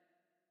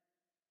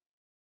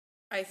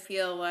I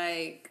feel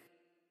like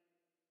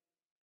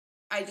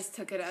I just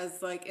took it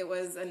as, like, it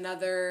was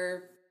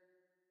another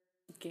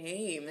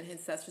game, and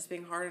Seth's just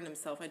being hard on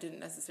himself. I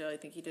didn't necessarily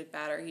think he did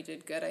bad or he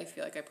did good. I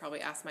feel like I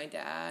probably asked my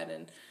dad,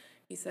 and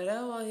he said,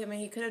 oh, well, I mean,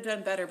 he could have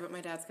done better, but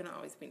my dad's going to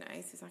always be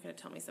nice. He's not going to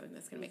tell me something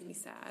that's going to make me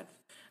sad,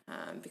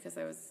 because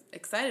I was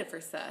excited for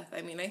Seth.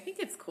 I mean, I think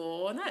it's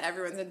cool. Not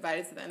everyone's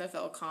invited to the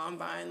NFL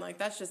Combine. Like,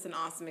 that's just an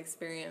awesome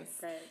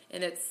experience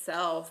in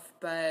itself,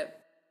 but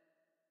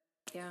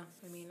yeah,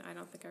 I mean, I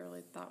don't think I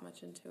really thought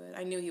much into it.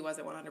 I knew he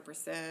wasn't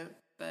 100%,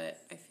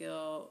 but I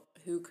feel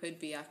who could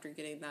be after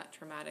getting that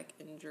traumatic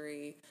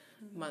injury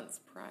months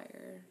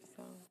prior.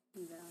 So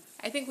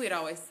I think we'd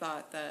always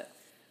thought that,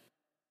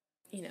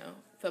 you know,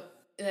 the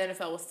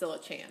NFL was still a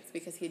chance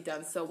because he'd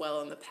done so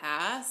well in the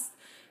past.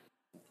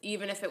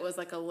 Even if it was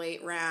like a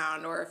late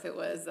round or if it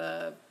was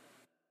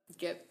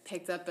get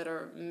picked up at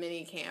a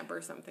mini camp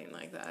or something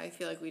like that. I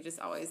feel like we just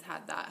always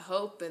had that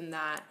hope and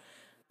that,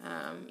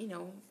 you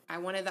know, I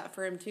wanted that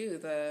for him too.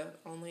 The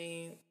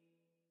only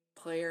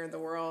player in the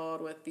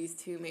world with these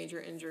two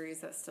major injuries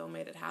that still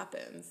made it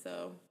happen.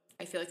 So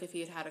I feel like if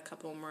he had had a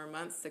couple more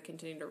months to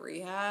continue to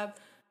rehab,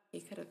 he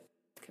could have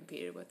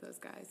competed with those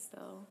guys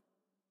still.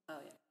 Oh,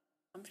 yeah,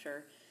 I'm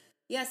sure.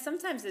 Yeah,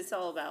 sometimes it's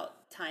all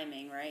about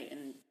timing, right?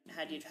 And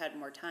had you had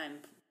more time,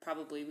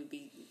 probably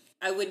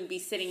I wouldn't be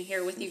sitting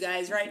here with you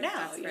guys right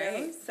now. That's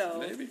right. Know? So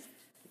Maybe.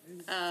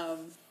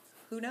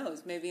 Who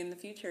knows? Maybe in the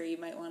future you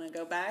might want to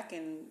go back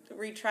and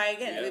retry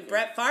again. Yeah, I mean,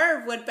 Brett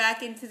Favre went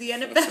back into the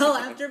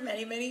NFL after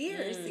many, many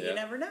years, so you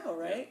never know,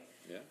 right?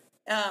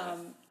 Yeah.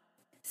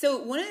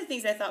 So one of the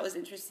things I thought was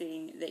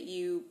interesting that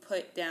you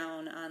put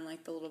down on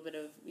like the little bit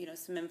of, you know,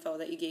 some info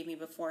that you gave me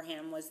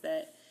beforehand was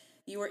that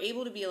you were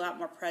able to be a lot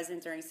more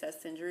present during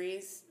Seth's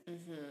injuries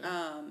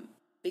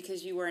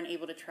because you weren't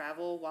able to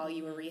travel while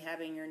you were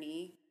rehabbing your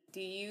knee. Do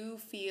you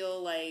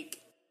feel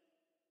like,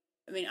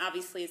 I mean,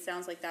 obviously it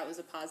sounds like that was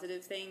a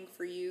positive thing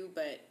for you,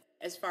 but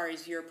as far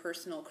as your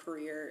personal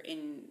career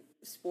in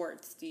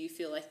sports, do you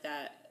feel like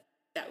that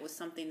was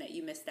something that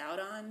you missed out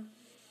on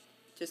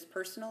just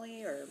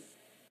personally, or?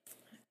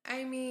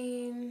 I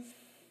mean,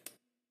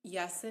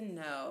 yes and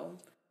no.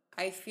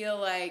 I feel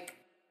like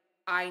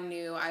I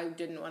knew I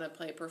didn't want to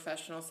play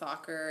professional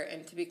soccer,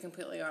 and to be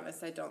completely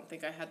honest, I don't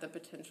think I had the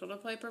potential to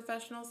play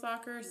professional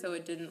soccer, so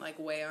it didn't like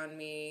weigh on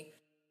me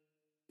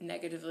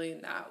negatively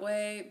in that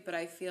way, but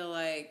I feel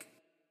like,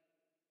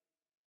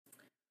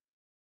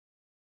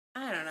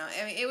 I don't know.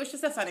 I mean, it was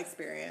just a fun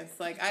experience.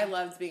 Like, I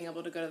loved being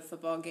able to go to the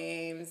football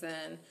games,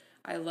 and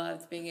I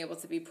loved being able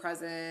to be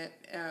present,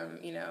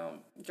 you know,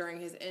 during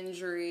his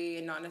injury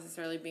and not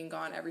necessarily being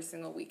gone every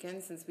single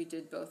weekend since we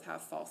did both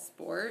have fall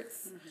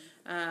sports.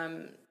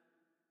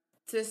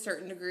 To a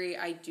certain degree,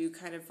 I do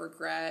kind of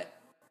regret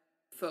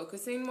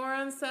focusing more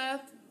on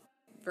Seth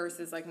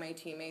versus like my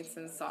teammates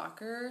in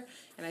soccer,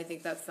 and I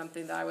think that's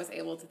something that I was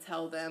able to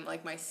tell them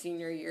like my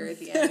senior year at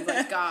the end,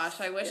 like,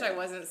 gosh, I wish I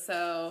wasn't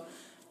so,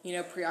 you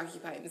know,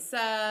 preoccupied in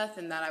Seth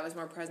and that I was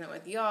more present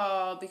with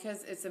y'all,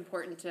 because it's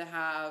important to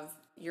have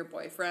your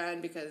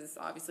boyfriend, because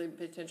obviously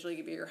potentially you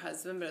could be your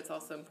husband, but it's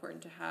also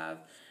important to have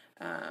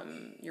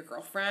your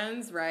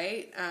girlfriends,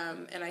 right?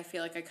 And I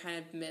feel like I kind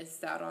of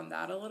missed out on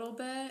that a little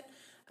bit,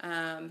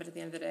 but at the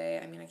end of the day,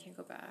 I mean, I can't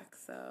go back,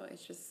 so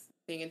it's just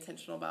being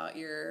intentional about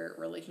your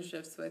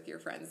relationships with your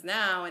friends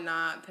now and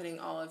not putting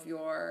all of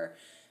your,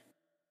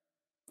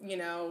 you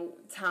know,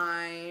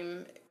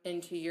 time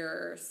into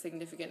your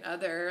significant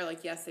other.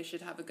 Like, yes, they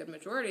should have a good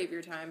majority of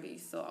your time, but you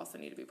still also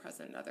need to be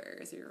present in other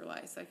areas of your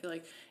life. So I feel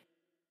like,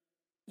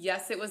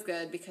 yes, it was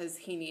good because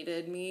he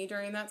needed me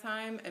during that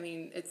time. I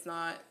mean, it's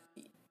not,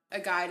 a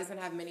guy doesn't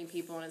have many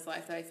people in his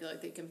life that I feel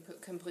like they can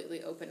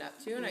completely open up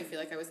to, and I feel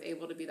like I was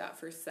able to be that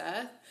for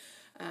Seth.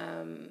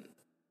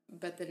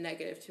 But the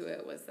negative to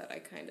it was that I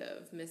kind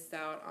of missed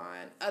out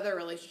on other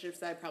relationships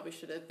that I probably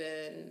should have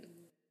been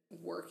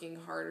working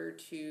harder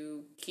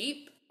to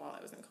keep while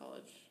I was in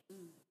college.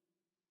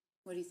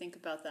 What do you think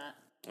about that?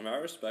 I mean, I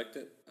respect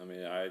it. I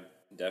mean, I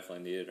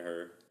definitely needed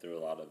her through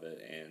a lot of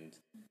it, and,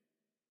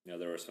 you know,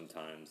 there were some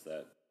times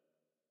that,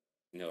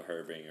 you know,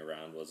 her being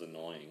around was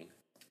annoying.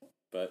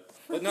 But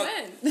not in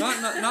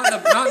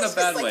a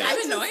bad way.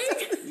 I'm annoying?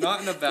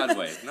 Not in a bad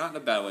way. Not in a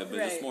bad way, but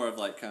Right. just more of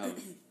like kind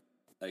of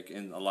like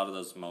in a lot of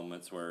those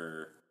moments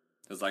where,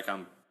 because like I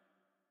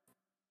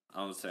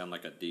don't say I'm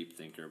like a deep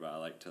thinker, but I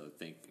like to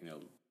think, you know,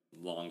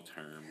 long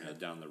term, you know,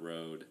 down the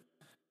road,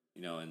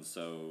 you know, and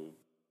so,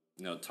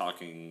 you know,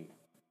 talking,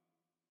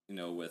 you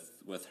know,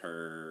 with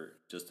her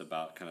just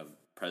about kind of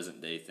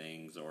present day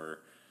things or,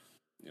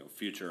 you know,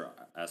 future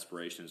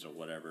aspirations or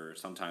whatever.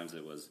 Sometimes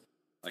it was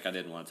like I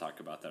didn't want to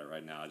talk about that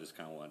right now. I just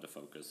kind of wanted to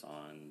focus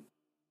on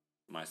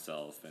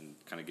myself and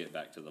kind of get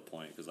back to the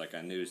point, because like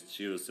I knew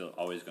she was still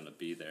always going to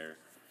be there.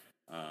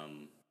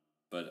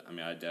 But I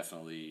mean, I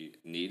definitely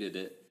needed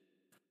it.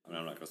 I mean,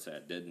 I'm not going to say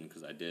I didn't,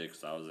 because I did,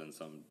 because I was in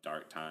some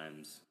dark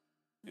times,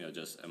 you know,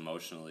 just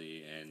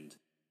emotionally and,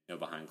 you know,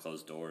 behind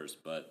closed doors.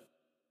 But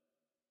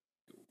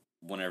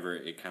whenever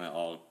it kind of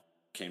all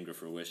came to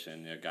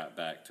fruition, you know, got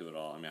back to it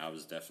all, I mean, I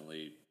was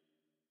definitely,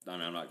 I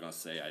mean, I'm not going to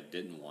say I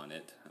didn't want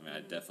it. I mean,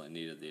 I definitely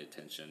needed the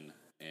attention,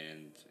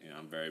 and, you know,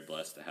 I'm very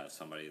blessed to have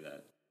somebody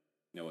that,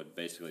 you know, would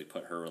basically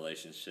put her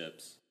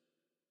relationships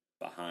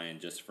behind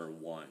just for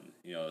one,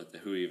 you know,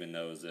 who even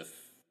knows if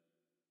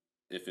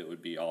it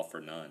would be all for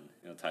none,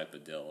 you know, type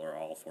of deal, or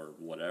all for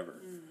whatever.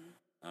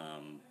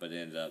 But it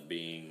ended up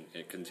being,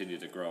 it continued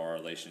to grow our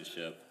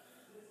relationship,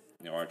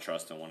 you know, our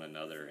trust in one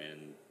another,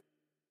 and,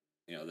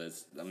 you know,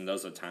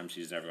 those are times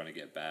she's never going to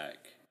get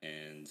back,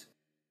 and,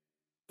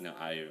 you know,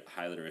 I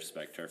highly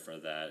respect her for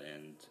that,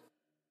 and,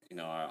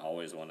 I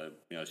always want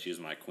to, she's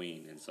my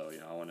queen, and so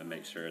I want to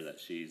make sure that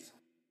she's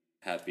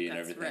happy and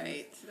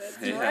everything.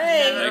 That's Yeah.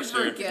 right. Never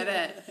forget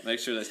it. Make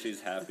sure that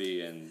she's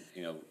happy, and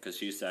because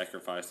she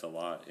sacrificed a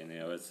lot, and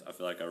I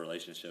feel like a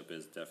relationship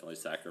is definitely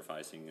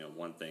sacrificing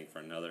one thing for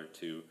another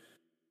to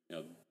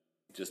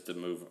just to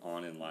move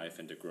on in life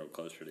and to grow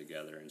closer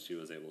together, and she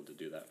was able to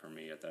do that for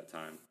me at that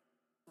time.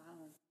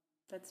 Wow,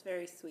 that's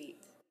very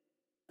sweet.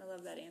 I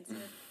love that answer.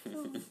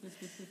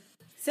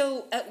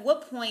 So at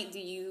what point do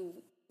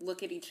you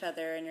look at each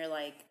other and you're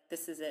like,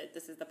 this is it,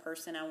 this is the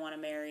person I want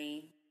to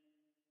marry?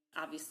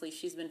 Obviously,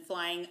 she's been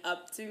flying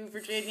up to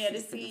Virginia to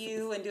see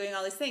you and doing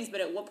all these things, but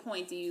at what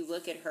point do you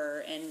look at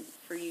her, and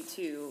for you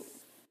too,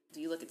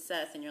 do you look at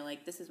Seth and you're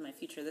like, this is my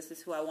future, this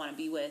is who I want to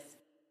be with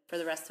for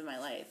the rest of my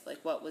life? Like,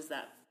 what was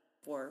that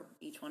for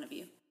each one of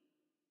you?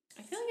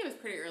 I feel like it was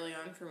pretty early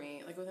on for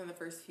me, like within the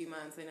first few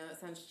months. I know that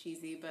sounds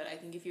cheesy, but I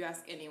think if you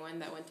ask anyone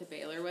that went to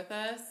Baylor with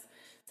us,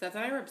 Seth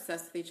and I were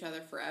obsessed with each other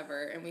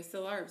forever, and we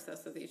still are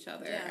obsessed with each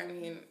other. Yeah. I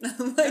mean,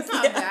 it's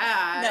not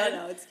bad.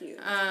 No, it's cute.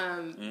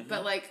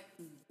 But like,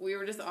 we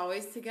were just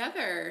always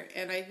together,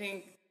 and I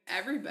think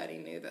everybody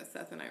knew that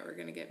Seth and I were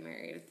going to get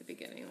married at the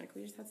beginning. Like,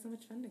 we just had so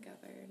much fun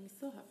together, and we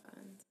still have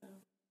fun. So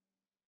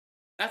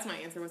that's my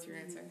answer. What's your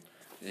answer?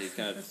 Yeah, you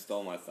kind of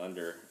stole my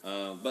thunder.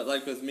 But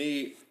like with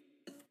me,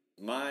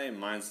 my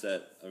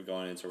mindset of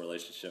going into a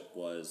relationship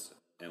was,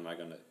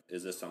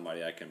 is this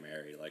somebody I can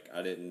marry? Like,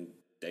 I didn't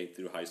date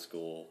through high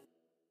school.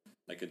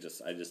 I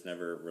just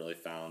never really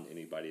found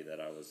anybody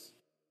that I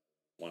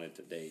wanted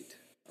to date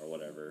or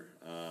whatever.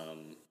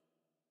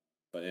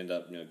 But ended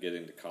up,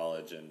 getting to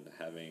college and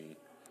having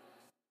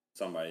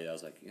somebody that I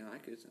was like,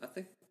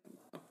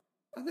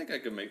 I think I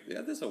could make,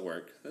 this will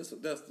work. This will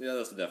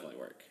definitely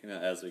work.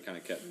 As we kind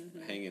of kept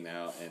hanging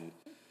out, and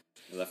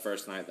the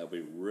first night that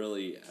we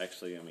really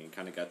actually,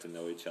 kind of got to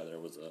know each other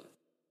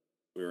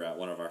we were at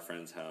one of our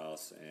friends'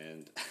 house,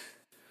 and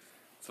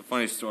it's a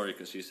funny story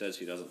because she says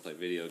she doesn't play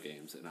video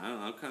games, and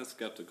I'm kind of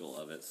skeptical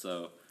of it.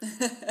 So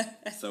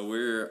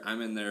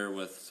I'm in there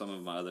with some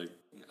of my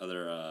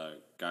other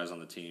guys on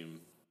the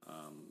team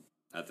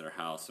at their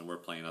house, and we're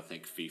playing, I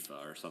think,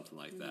 FIFA or something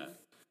like that.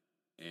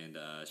 And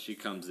she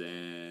comes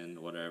in,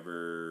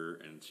 whatever,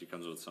 and she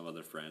comes with some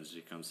other friends.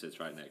 She comes, sits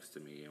right next to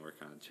me, and we're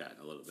kind of chatting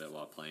a little bit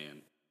while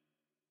playing.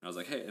 And I was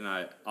like, hey, and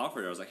I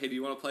offered her, I was like, hey, do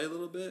you want to play a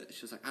little bit?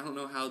 She was like, I don't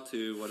know how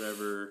to,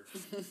 whatever.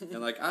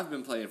 And, like, I've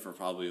been playing for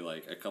probably,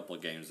 like, a couple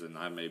of games, and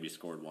I maybe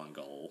scored one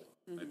goal,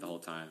 like, the whole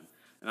time.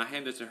 And I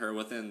hand it to her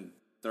within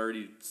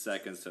 30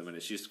 seconds to a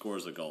minute. She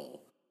scores a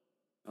goal.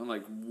 I'm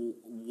like,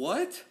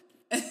 what?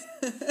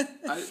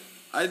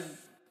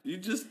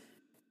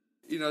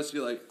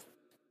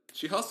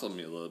 She hustled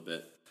me a little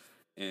bit.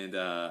 And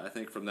I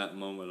think from that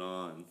moment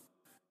on,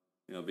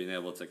 being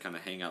able to kind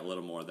of hang out a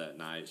little more that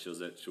night,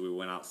 we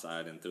went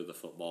outside and threw the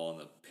football in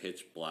the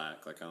pitch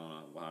black. Like, I don't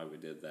know why we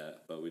did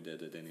that, but we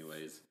did it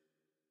anyways.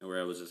 And we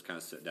were able to just kind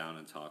of sit down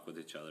and talk with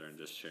each other and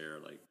just share,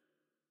 like,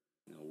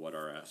 what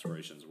our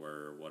aspirations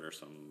were, what are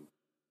some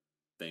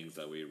things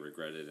that we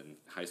regretted in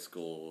high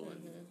school,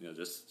 and,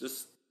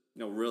 just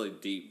really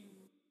deep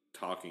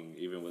talking,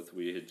 even with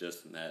we had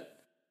just met,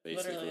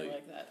 basically. Literally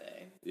like that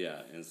day.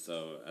 Yeah, and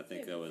so I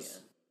think that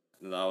was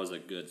a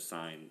good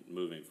sign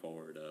moving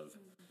forward of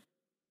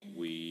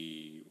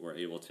we were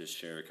able to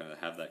share, kind of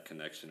have that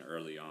connection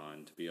early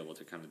on, to be able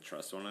to kind of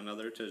trust one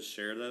another to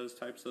share those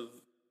types of,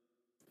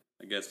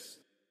 I guess,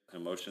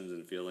 emotions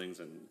and feelings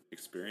and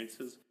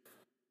experiences.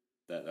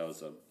 That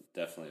was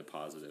definitely a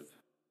positive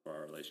for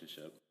our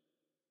relationship.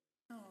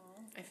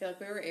 I feel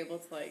like we were able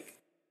to, like,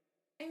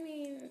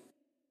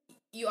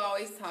 you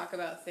always talk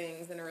about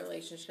things in a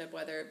relationship,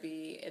 whether it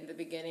be in the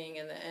beginning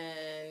and the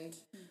end,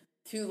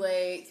 too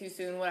late, too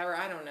soon, whatever,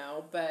 I don't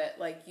know. But,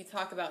 like, you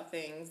talk about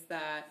things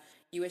that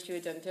you wish you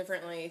had done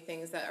differently,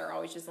 things that are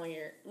always just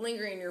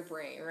lingering in your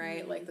brain,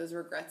 right? Like those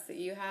regrets that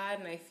you had.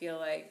 And I feel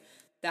like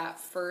that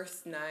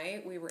first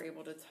night we were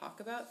able to talk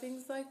about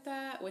things like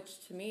that, which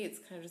to me, it's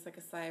kind of just like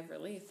a sigh of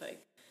relief.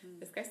 Like,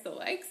 this guy still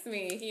likes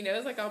me.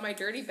 It's like all my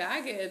dirty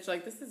baggage.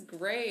 Like, this is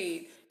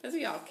great. Because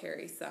we all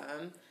carry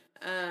some.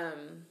 I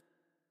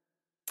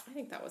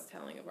think that was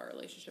telling of our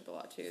relationship a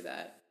lot too,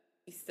 that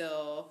he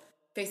still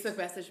Facebook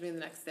messaged me the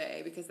next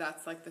day, because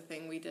that's like the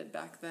thing we did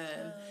back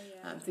then,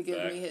 to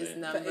give me his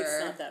number. But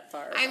it's not that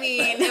far.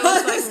 It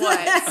was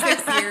like,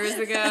 what, 6 years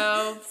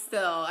ago?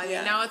 Still.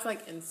 Now it's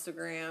like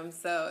Instagram,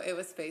 so it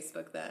was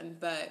Facebook then.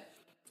 But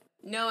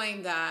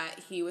knowing that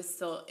he was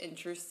still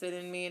interested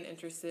in me and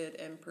interested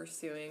in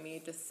pursuing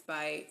me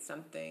despite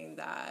something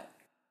that,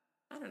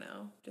 I don't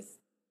know, just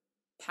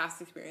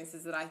past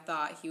experiences that I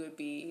thought he would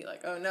be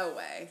like, oh, no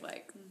way,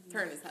 like,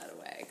 turn his head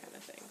away kind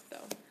of thing. So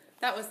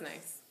that was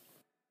nice.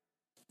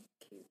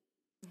 Cute.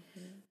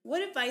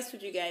 What advice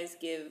would you guys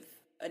give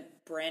a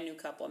brand new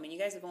couple? You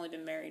guys have only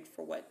been married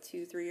for,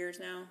 2-3 years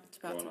now? It's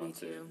about to be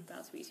 2.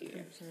 About to be 2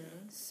 years.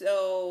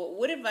 So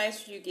what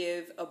advice would you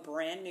give a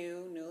brand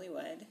new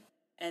newlywed?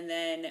 And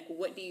then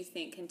what do you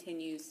think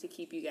continues to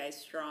keep you guys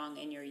strong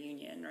in your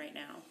union right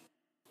now?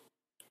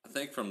 I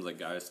think from the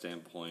guy's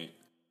standpoint,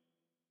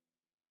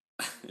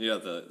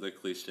 the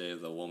cliche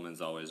of the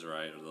woman's always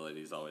right or the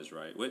lady's always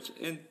right, which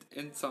in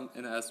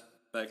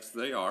aspects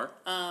they are.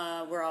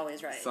 We're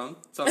always right.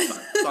 Sometimes.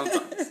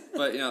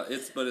 But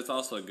it's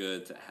also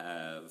good to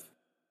have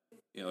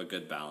a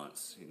good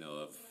balance.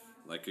 Of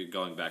like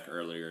going back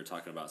earlier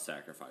talking about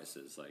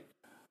sacrifices, like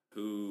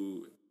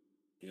who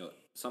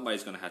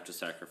somebody's going to have to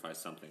sacrifice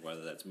something,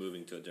 whether that's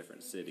moving to a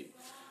different city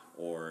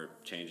or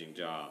changing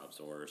jobs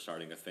or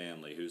starting a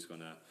family. Who's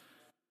going to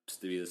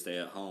be the stay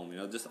at home?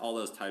 Just all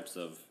those types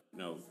of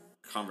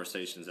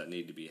conversations that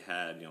need to be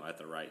had at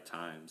the right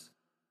times.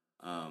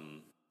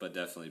 But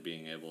definitely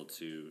being able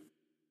to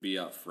be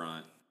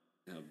upfront,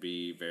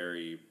 be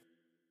very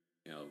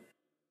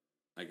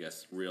I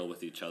guess real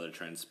with each other,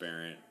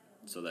 transparent,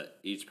 so that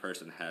each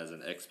person has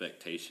an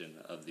expectation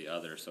of the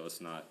other, so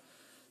it's not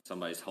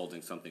somebody's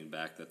holding something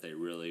back that they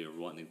really are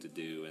wanting to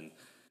do,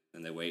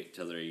 and they wait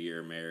till they're a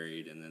year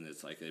married, and then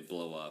it's like they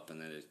blow up, and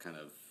then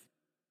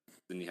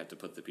then you have to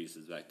put the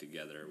pieces back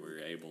together. We're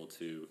able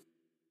to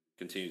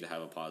continue to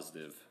have a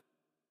positive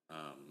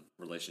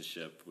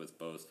relationship with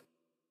both,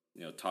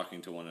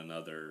 talking to one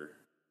another,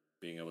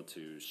 being able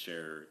to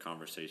share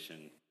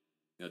conversation,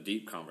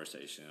 deep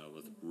conversation,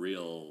 with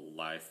real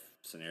life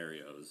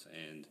scenarios.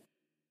 And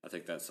I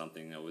think that's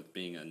something, with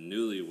being a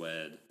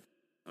newlywed,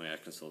 I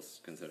can still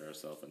consider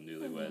ourselves a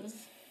newlywed,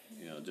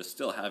 just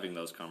still having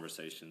those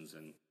conversations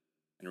and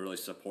really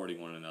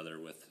supporting one another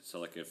with, so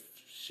like if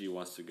she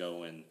wants to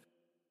go and,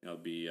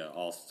 be an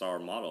all-star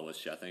model,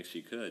 which I think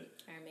she could.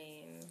 I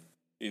mean,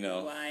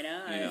 why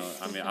not?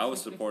 I would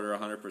support her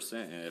 100%.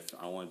 And if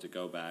I wanted to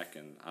go back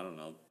and, I don't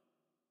know,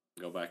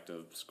 go back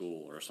to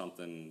school or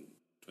something,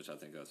 which I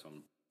think that's what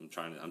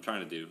I'm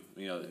trying to do,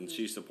 and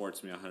she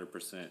supports me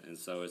 100%. And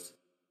so I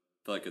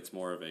feel like it's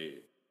more of a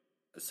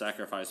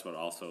sacrifice, but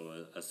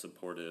also a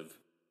supportive,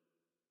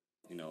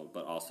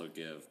 but also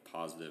give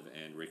positive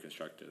and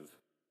reconstructive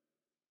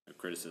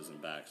criticism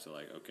back. So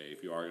like, okay,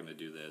 if you are going to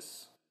do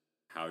this,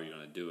 how are you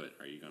going to do it?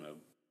 Are you going to,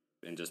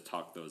 and just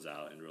talk those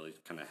out and really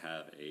kind of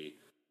have a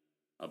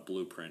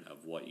blueprint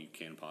of what you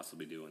can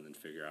possibly do, and then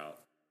figure out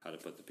how to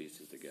put the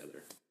pieces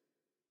together.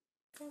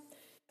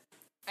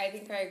 I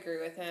think I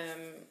agree with him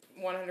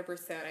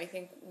 100%. I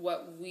think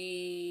what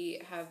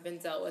we have been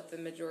dealt with the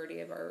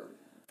majority of our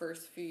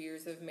first few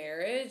years of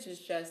marriage is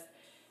just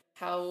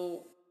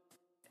how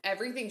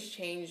everything's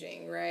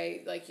changing,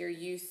 right? Like, you're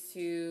used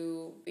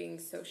to being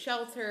so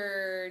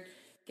sheltered,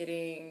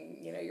 getting,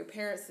 your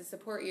parents to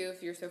support you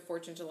if you're so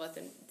fortunate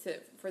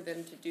for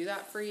them to do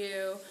that for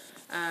you.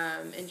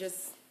 And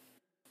just,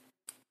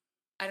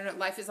 I don't know,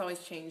 life is always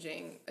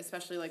changing,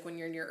 especially like when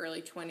you're in your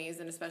early 20s,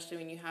 and especially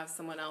when you have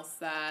someone else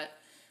that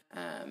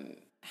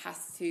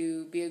has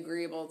to be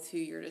agreeable to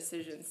your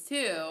decisions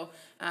too,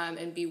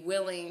 and be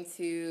willing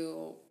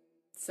to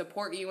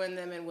support you in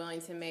them and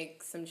willing to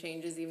make some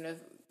changes even if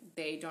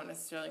they don't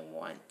necessarily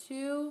want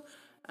to.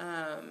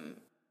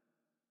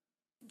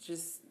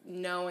 Just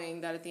knowing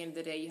that at the end of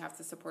the day, you have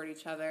to support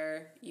each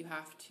other. You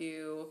have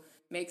to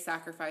make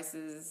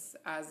sacrifices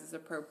as is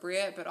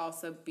appropriate, but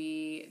also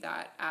be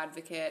that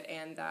advocate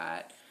and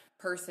that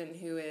person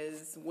who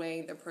is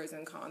weighing the pros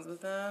and cons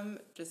with them.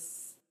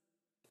 Just,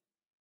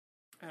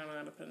 I don't know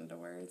how to put it into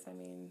words. I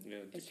mean,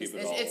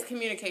 it's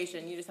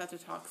communication. You just have to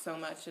talk so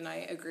much, and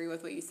I agree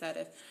with what you said.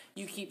 If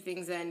you keep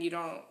things in, you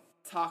don't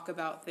talk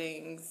about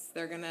things,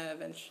 they're going to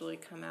eventually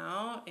come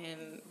out,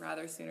 and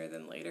rather sooner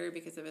than later,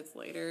 because if it's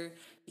later,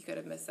 you could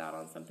have missed out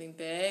on something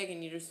big,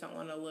 and you just don't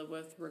want to live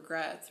with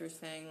regrets or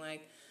saying,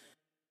 like,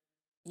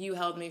 you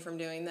held me from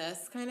doing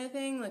this kind of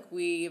thing. Like,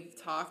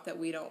 we've talked that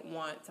we don't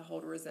want to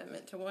hold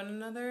resentment to one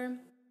another.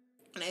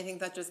 And I think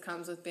that just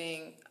comes with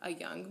being a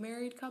young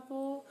married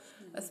couple,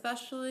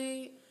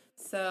 especially.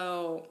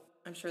 So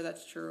I'm sure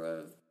that's true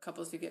of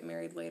couples who get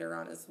married later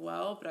on as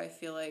well. But I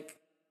feel like,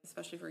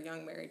 especially for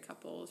young married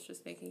couples,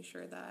 just making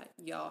sure that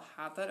y'all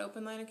have that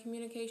open line of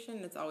communication.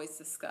 It's always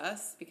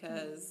discussed,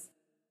 because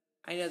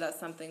I know that's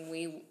something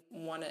we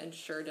want to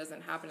ensure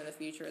doesn't happen in the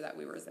future, that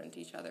we resent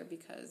each other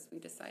because we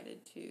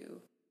decided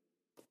to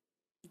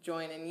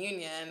join in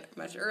union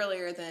much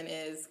earlier than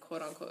is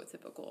quote-unquote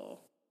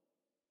typical.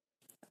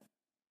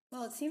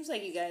 Well, it seems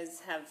like you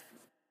guys have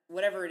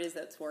whatever it is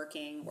that's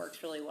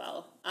works really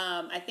well.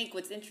 I think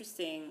what's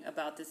interesting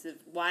about this, is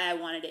why I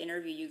wanted to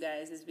interview you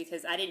guys, is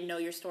because I didn't know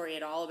your story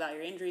at all about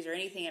your injuries or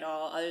anything at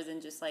all, other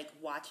than just like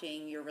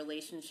watching your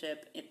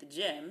relationship at the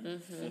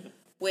gym,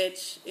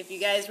 which if you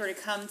guys were to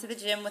come to the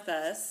gym with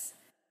us,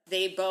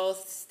 they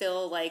both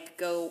still like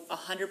go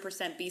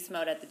 100% beast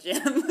mode at the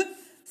gym.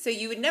 So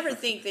you would never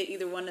think that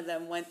either one of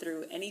them went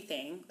through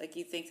anything. Like,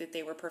 you think that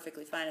they were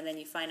perfectly fine, and then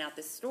you find out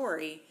this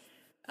story.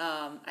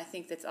 I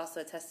think that's also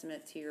a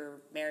testament to your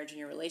marriage and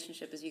your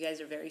relationship, is you guys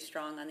are very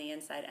strong on the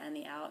inside and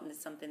the out, and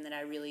it's something that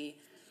I really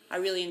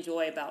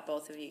enjoy about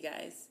both of you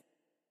guys.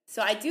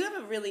 So I do have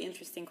a really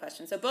interesting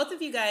question. So both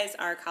of you guys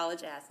are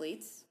college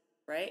athletes,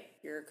 right?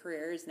 Your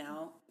career is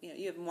now,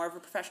 you have more of a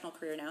professional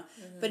career now.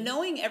 But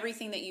knowing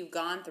everything that you've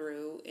gone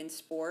through in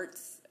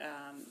sports,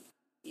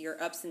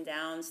 your ups and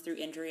downs through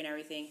injury and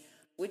everything,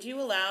 would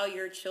you allow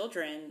your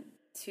children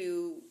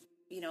to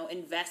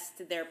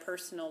invest their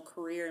personal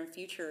career and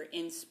future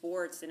in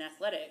sports and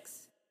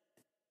athletics.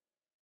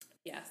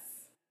 Yes,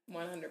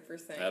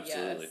 100%.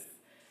 Absolutely.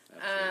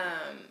 Yes.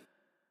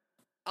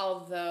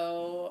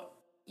 Although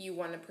you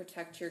want to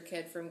protect your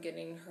kid from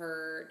getting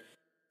hurt,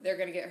 they're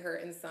going to get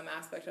hurt in some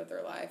aspect of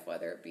their life,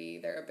 whether it be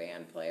they're a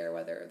band player,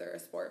 whether they're a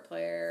sport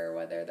player,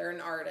 whether they're an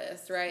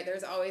artist, right?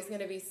 There's always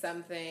going to be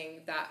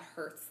something that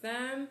hurts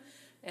them.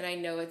 And I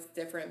know it's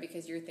different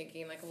because you're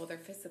thinking like, well, they're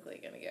physically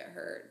going to get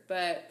hurt.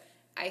 But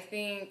I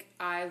think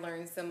I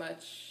learned so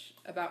much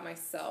about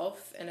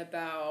myself and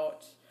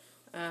about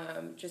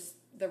just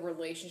the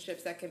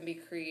relationships that can be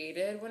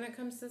created when it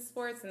comes to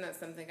sports. And that's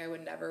something I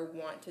would never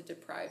want to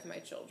deprive my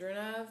children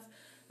of.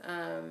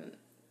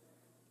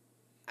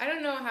 I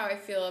don't know how I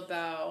feel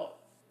about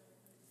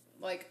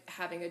like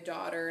having a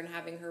daughter and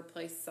having her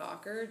play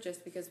soccer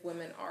just because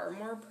women are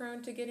more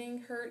prone to getting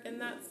hurt in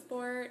that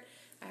sport.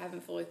 I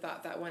haven't fully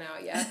thought that one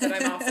out yet, but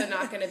I'm also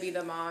not going to be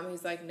the mom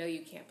who's like, no,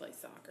 you can't play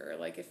soccer.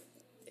 Like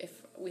if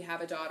we have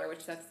a daughter,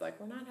 which Seth's like,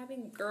 we're not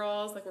having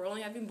girls, like we're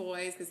only having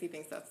boys because he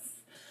thinks that's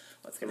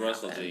what's going to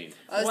happen. Russell Gene.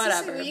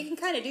 Whatever. Well, you can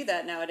kind of do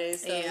that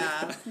nowadays. So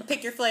yeah.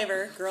 Pick your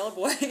flavor, girl or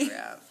boy.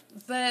 Yeah.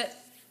 But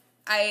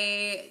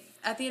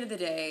at the end of the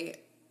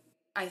day,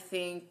 I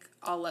think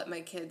I'll let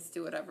my kids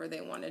do whatever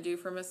they want to do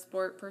from a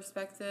sport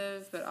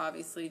perspective, but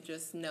obviously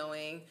just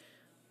knowing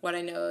what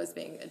I know as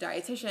being a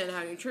dietitian,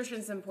 how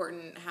nutrition's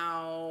important,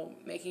 how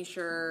making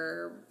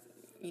sure,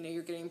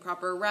 you're getting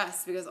proper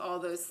rest, because all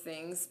those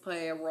things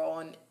play a role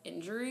in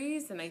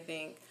injuries. And I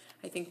think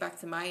back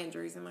to my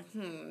injuries, I'm like,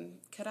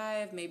 could I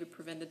have maybe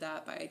prevented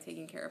that by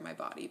taking care of my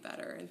body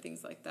better and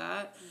things like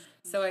that?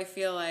 Mm-hmm. So I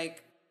feel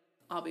like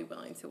I'll be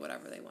willing to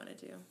whatever they want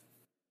to do.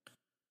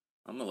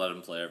 I'm going to let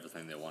them play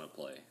everything they want to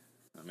play.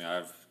 I mean,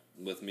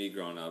 with me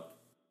growing up,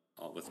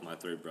 with my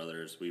three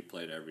brothers, we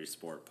played every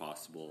sport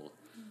possible.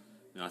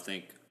 And I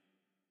think,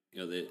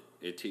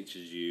 it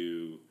teaches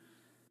you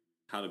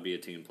how to be a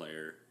team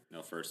player,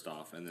 first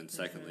off. And then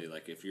secondly,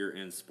 like if you're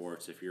in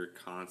sports, if you're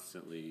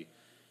constantly,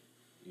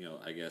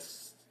 I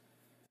guess,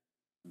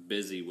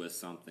 busy with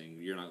something,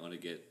 you're not going to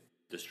get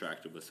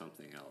distracted with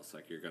something else.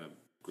 Like you're going to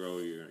grow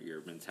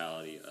your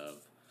mentality of,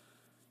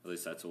 at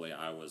least that's the way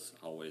I was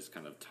always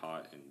kind of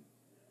taught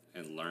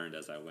and learned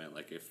as I went.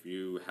 Like if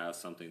you have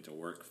something to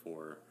work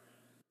for,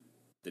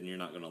 then you're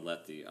not going to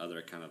let the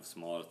other kind of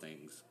smaller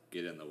things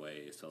get in the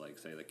way. So like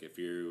say like if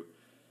you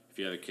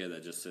have a kid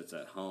that just sits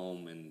at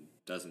home and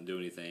doesn't do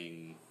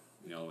anything,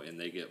 and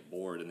they get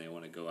bored and they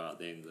want to go out,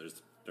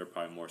 they're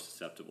probably more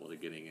susceptible to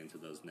getting into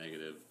those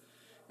negative,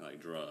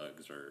 like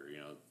drugs or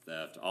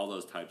theft, all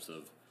those types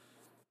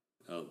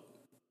of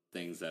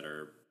things that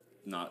are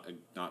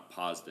not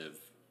positive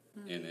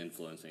in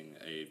influencing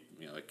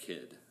a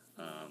kid.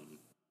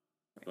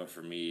 But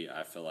for me,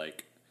 I feel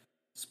like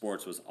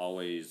sports was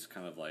always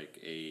kind of like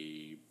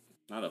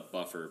not a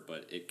buffer,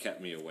 but it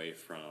kept me away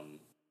from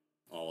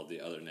all of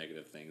the other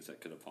negative things that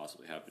could have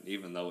possibly happened,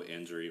 even though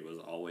injury was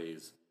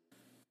always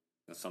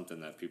something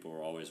that people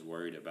were always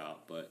worried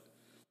about. But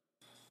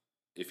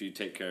if you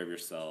take care of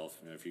yourself,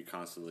 if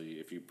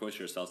you push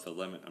yourself to the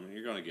limit, I mean,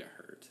 you're going to get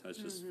hurt. That's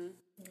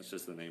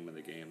just the name of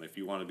the game. If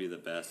you want to be the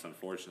best,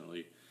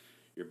 unfortunately,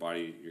 you're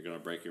going to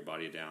break your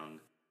body down.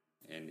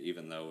 And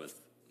even though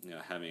with,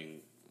 having,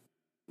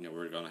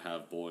 we're going to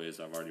have boys,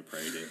 I've already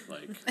prayed it,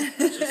 like,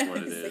 it's just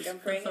what it is. Like I'm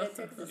praying it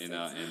into existence.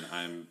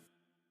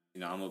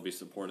 And I'm going to be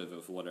supportive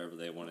of whatever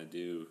they want to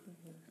do.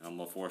 Mm-hmm. I'm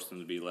going to force them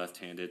to be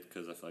left-handed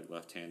because I feel like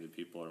left-handed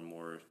people are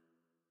more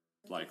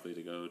likely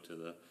to go to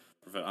the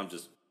profession. I'm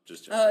just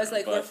joking. Oh, it's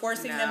like we're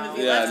forcing them to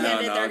be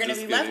left-handed. They're going to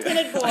be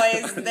left-handed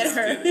boys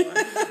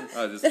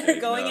that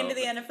are going into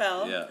the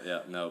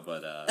NFL.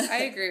 But I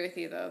agree with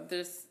you though.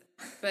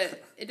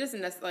 But it doesn't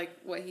necessarily, like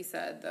what he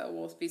said, though,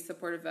 we'll be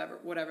supportive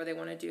of whatever they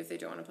want to do if they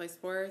don't want to play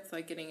sports,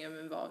 like getting them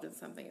involved in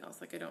something else.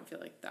 Like, I don't feel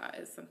like that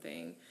is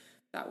something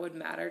that would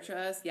matter to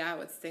us. Yeah, it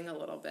would sting a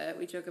little bit.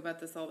 We joke about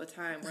this all the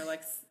time. We're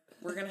like,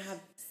 we're going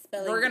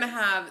to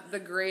have the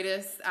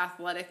greatest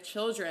athletic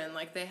children.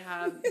 Like, they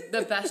have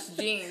the best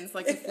genes.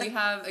 Like, if we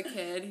have a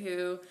kid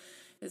who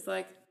is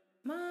like,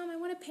 Mom, I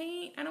want to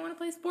paint. I don't want to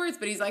play sports,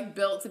 but he's like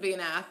built to be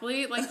an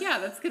athlete. Like, yeah,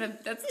 that's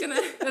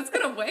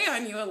gonna weigh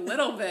on you a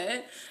little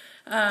bit.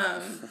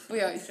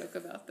 We always joke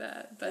about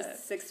that, but a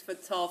 6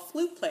 foot tall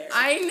flute player.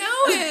 I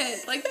know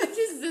it. Like, that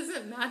just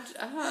doesn't match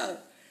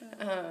up.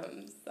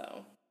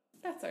 So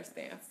that's our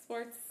stance.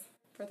 Sports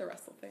for the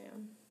Russell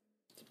fam.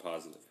 It's a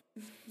positive.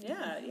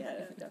 Yeah,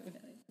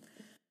 definitely.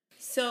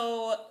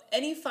 So,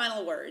 any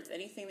final words?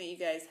 Anything that you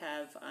guys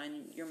have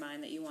on your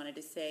mind that you wanted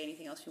to say?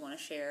 Anything else you want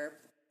to share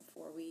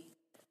before we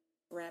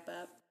wrap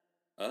up?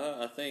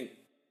 I think,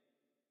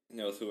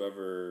 with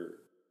whoever,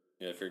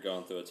 if you're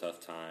going through a tough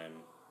time,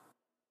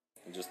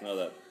 just know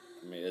that,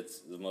 it's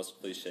the most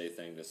cliche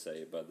thing to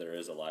say, but there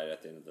is a light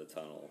at the end of the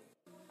tunnel.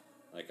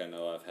 Like, I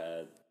know I've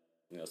had,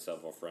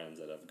 several friends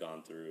that have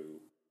gone through,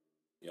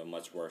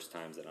 much worse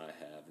times than I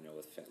have,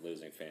 with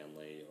losing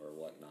family or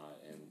whatnot,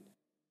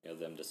 and,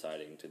 them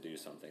deciding to do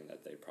something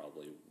that they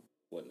probably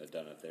wouldn't have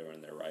done if they were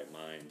in their right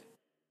mind.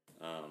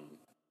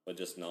 but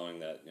just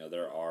knowing that,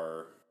 there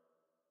are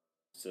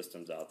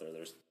systems out there,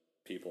 there's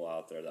people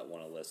out there that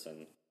want to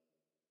listen,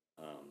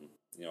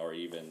 or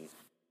even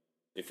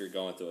if you're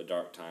going through a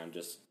dark time,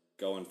 just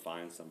go and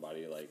find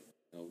somebody, like,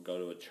 go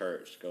to a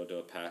church, go to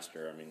a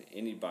pastor. I mean,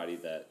 anybody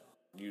that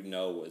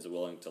is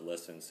willing to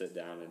listen, sit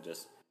down and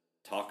just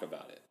talk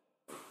about it.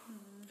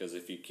 Because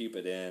if you keep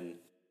it in,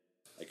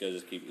 like, it'll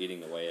just keep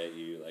eating away at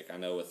you. Like, I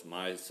know with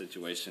my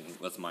situation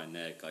with my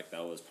neck, like,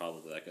 that was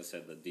probably, like I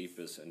said, the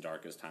deepest and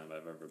darkest time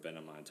I've ever been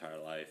in my entire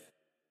life.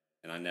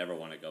 And I never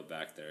want to go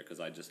back there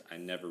because I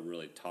never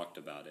really talked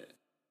about it.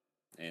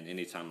 And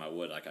anytime I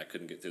would, like, I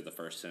couldn't get through the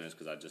first sentence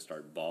because I'd just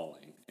start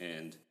bawling.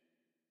 And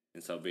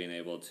so being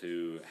able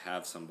to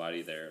have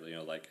somebody there,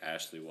 like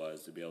Ashleigh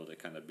was, to be able to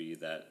kind of be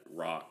that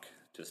rock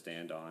to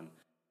stand on,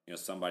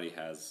 somebody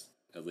has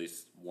at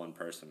least one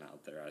person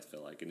out there, I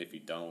feel like. And if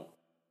you don't,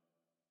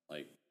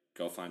 like,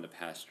 go find a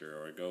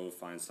pastor or go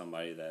find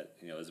somebody that,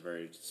 is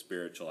very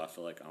spiritual. I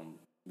feel like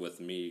with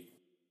me,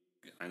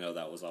 I know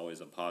that was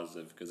always a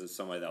positive because it's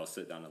somebody that will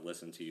sit down and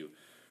listen to you.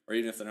 Or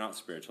even if they're not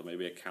spiritual,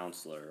 maybe a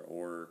counselor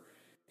or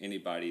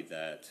anybody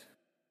that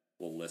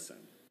will listen.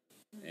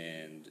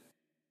 And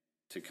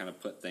to kind of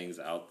put things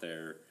out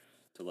there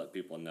to let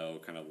people know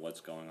kind of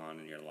what's going on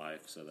in your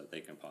life so that they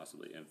can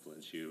possibly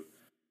influence you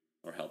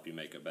or help you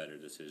make a better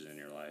decision in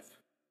your life.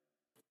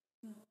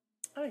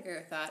 I agree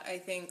with that. I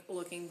think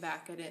looking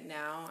back at it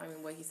now, I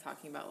mean, what he's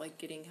talking about, like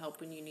getting help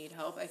when you need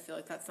help, I feel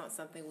like that's not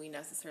something we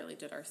necessarily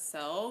did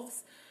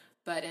ourselves,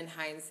 but in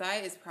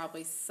hindsight is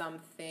probably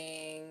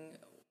something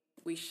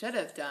we should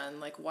have done.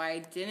 Like, why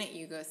didn't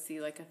you go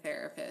see like a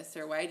therapist,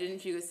 or why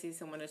didn't you go see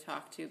someone to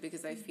talk to?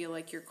 Because I feel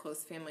like your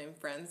close family and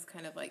friends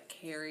kind of like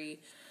carry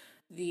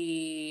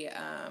the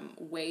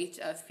weight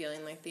of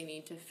feeling like they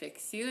need to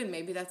fix you. And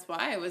maybe that's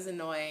why it was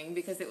annoying,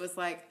 because it was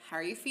like, how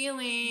are you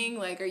feeling?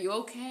 Like, are you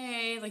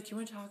okay? Like, do you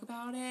want to talk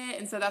about it?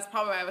 And so that's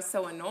probably why I was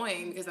so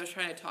annoying, because I was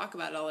trying to talk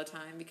about it all the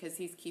time because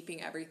he's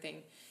keeping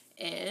everything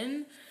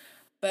in.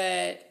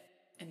 But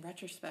in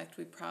retrospect,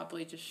 we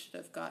probably just should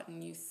have gotten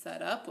you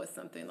set up with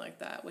something like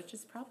that, which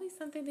is probably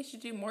something they should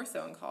do more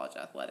so in college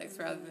athletics,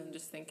 rather than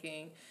just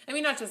thinking, I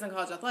mean, not just in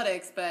college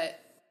athletics, but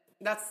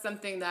that's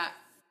something that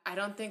I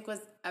don't think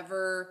was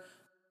ever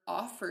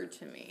offered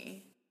to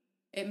me.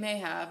 It may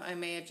have. I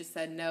may have just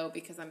said no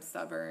because I'm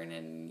stubborn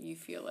and you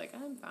feel like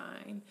I'm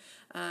fine.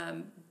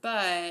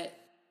 But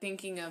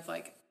thinking of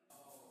like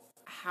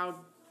how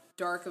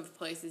dark of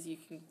places you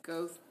can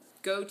go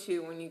to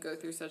when you go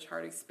through such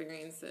hard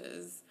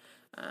experiences,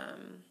 I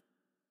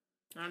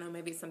don't know,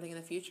 maybe it's something in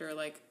the future,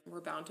 like we're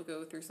bound to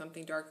go through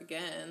something dark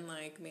again.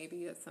 Like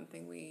maybe it's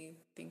something we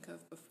think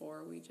of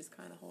before we just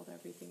kind of hold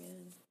everything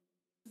in.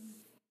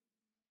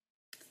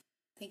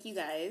 Thank you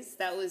guys.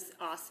 That was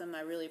awesome.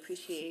 I really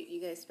appreciate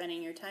you guys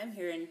spending your time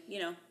here. And,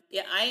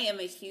 I am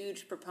a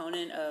huge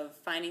proponent of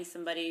finding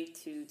somebody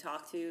to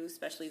talk to,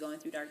 especially going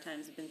through dark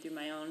times. I've been through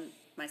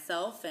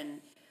myself.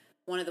 And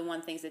one of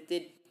the things that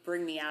did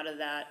bring me out of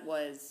that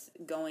was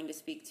going to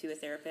speak to a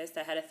therapist.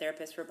 I had a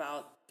therapist for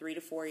about 3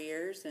 to 4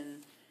 years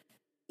and,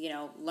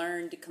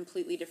 learned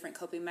completely different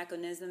coping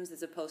mechanisms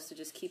as opposed to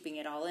just keeping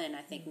it all in.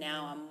 I think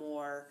now I'm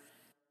more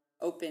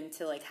open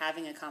to like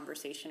having a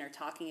conversation or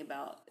talking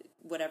about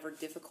whatever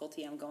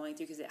difficulty I'm going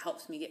through, because it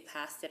helps me get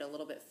past it a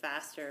little bit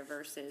faster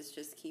versus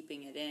just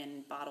keeping it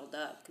in bottled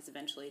up, because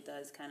eventually it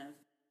does kind of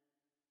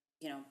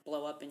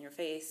blow up in your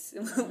face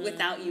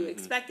without you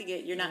expecting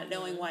it. You're not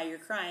knowing why you're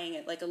crying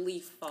at like a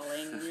leaf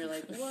falling and you're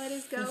like, what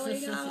is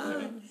going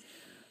on?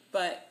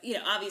 But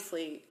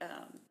obviously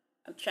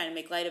I'm trying to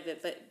make light of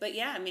it, but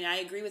yeah, I mean, I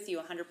agree with you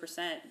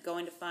 100%.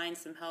 Going to find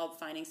some help,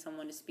 finding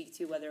someone to speak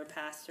to, whether a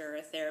pastor,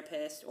 a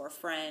therapist, or a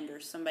friend, or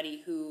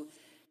somebody who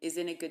is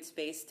in a good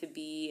space to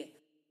be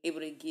able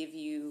to give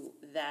you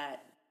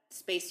that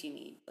space you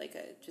need, like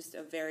just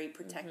a very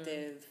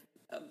protective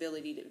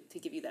ability to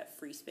give you that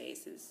free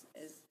space is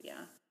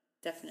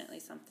definitely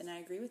something I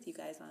agree with you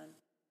guys on.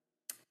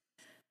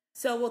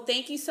 So, well,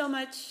 thank you so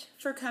much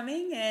for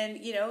coming. And,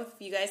 if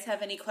you guys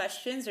have any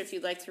questions or if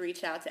you'd like to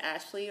reach out to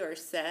Ashleigh or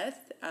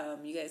Seth,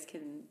 you guys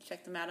can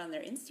check them out on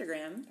their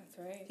Instagram. That's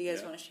right. If you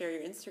guys want to share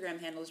your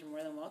Instagram handles, you're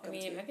more than welcome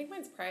to. I think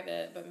mine's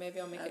private, but maybe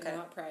I'll make it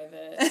not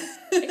private.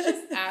 It's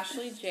just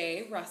Ashleigh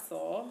J.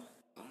 Russell.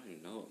 I don't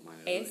even know what mine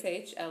is.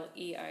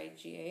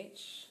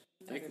 ASHLEIGH.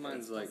 I think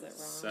mine's like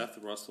Seth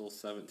Russell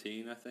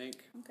 17, I think.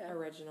 Okay.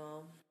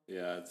 Original.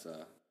 Yeah, it's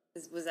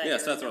was that your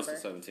Seth number? Russell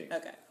 17.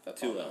 Okay.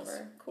 2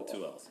 L's. Cool.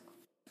 2 L's.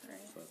 All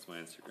right. So that's my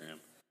Instagram.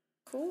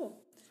 Cool.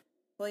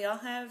 Well, y'all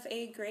have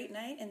a great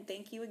night, and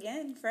thank you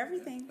again for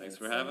everything. Thanks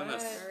for having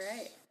us. All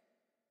right.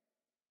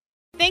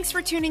 Thanks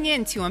for tuning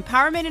in to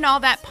Empowerment and All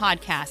That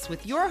podcast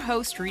with your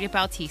host, Rita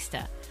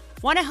Bautista.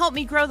 Want to help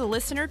me grow the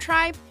listener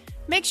tribe?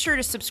 Make sure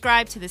to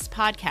subscribe to this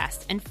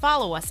podcast and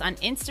follow us on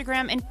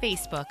Instagram and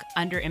Facebook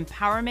under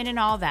Empowerment and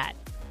All That.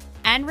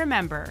 And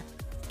remember,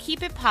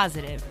 keep it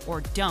positive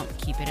or don't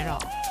keep it at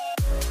all.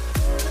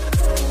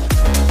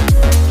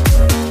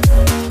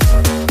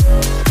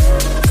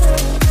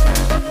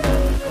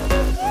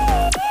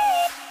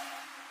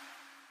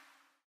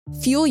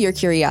 Fuel your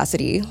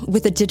curiosity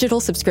with a digital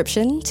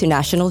subscription to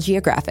National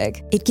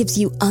Geographic. It gives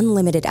you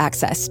unlimited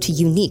access to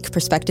unique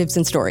perspectives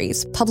and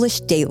stories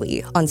published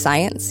daily on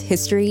science,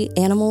 history,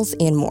 animals,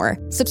 and more.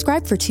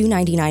 Subscribe for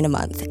 $2.99 a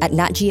month at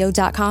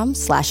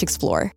natgeo.com/explore.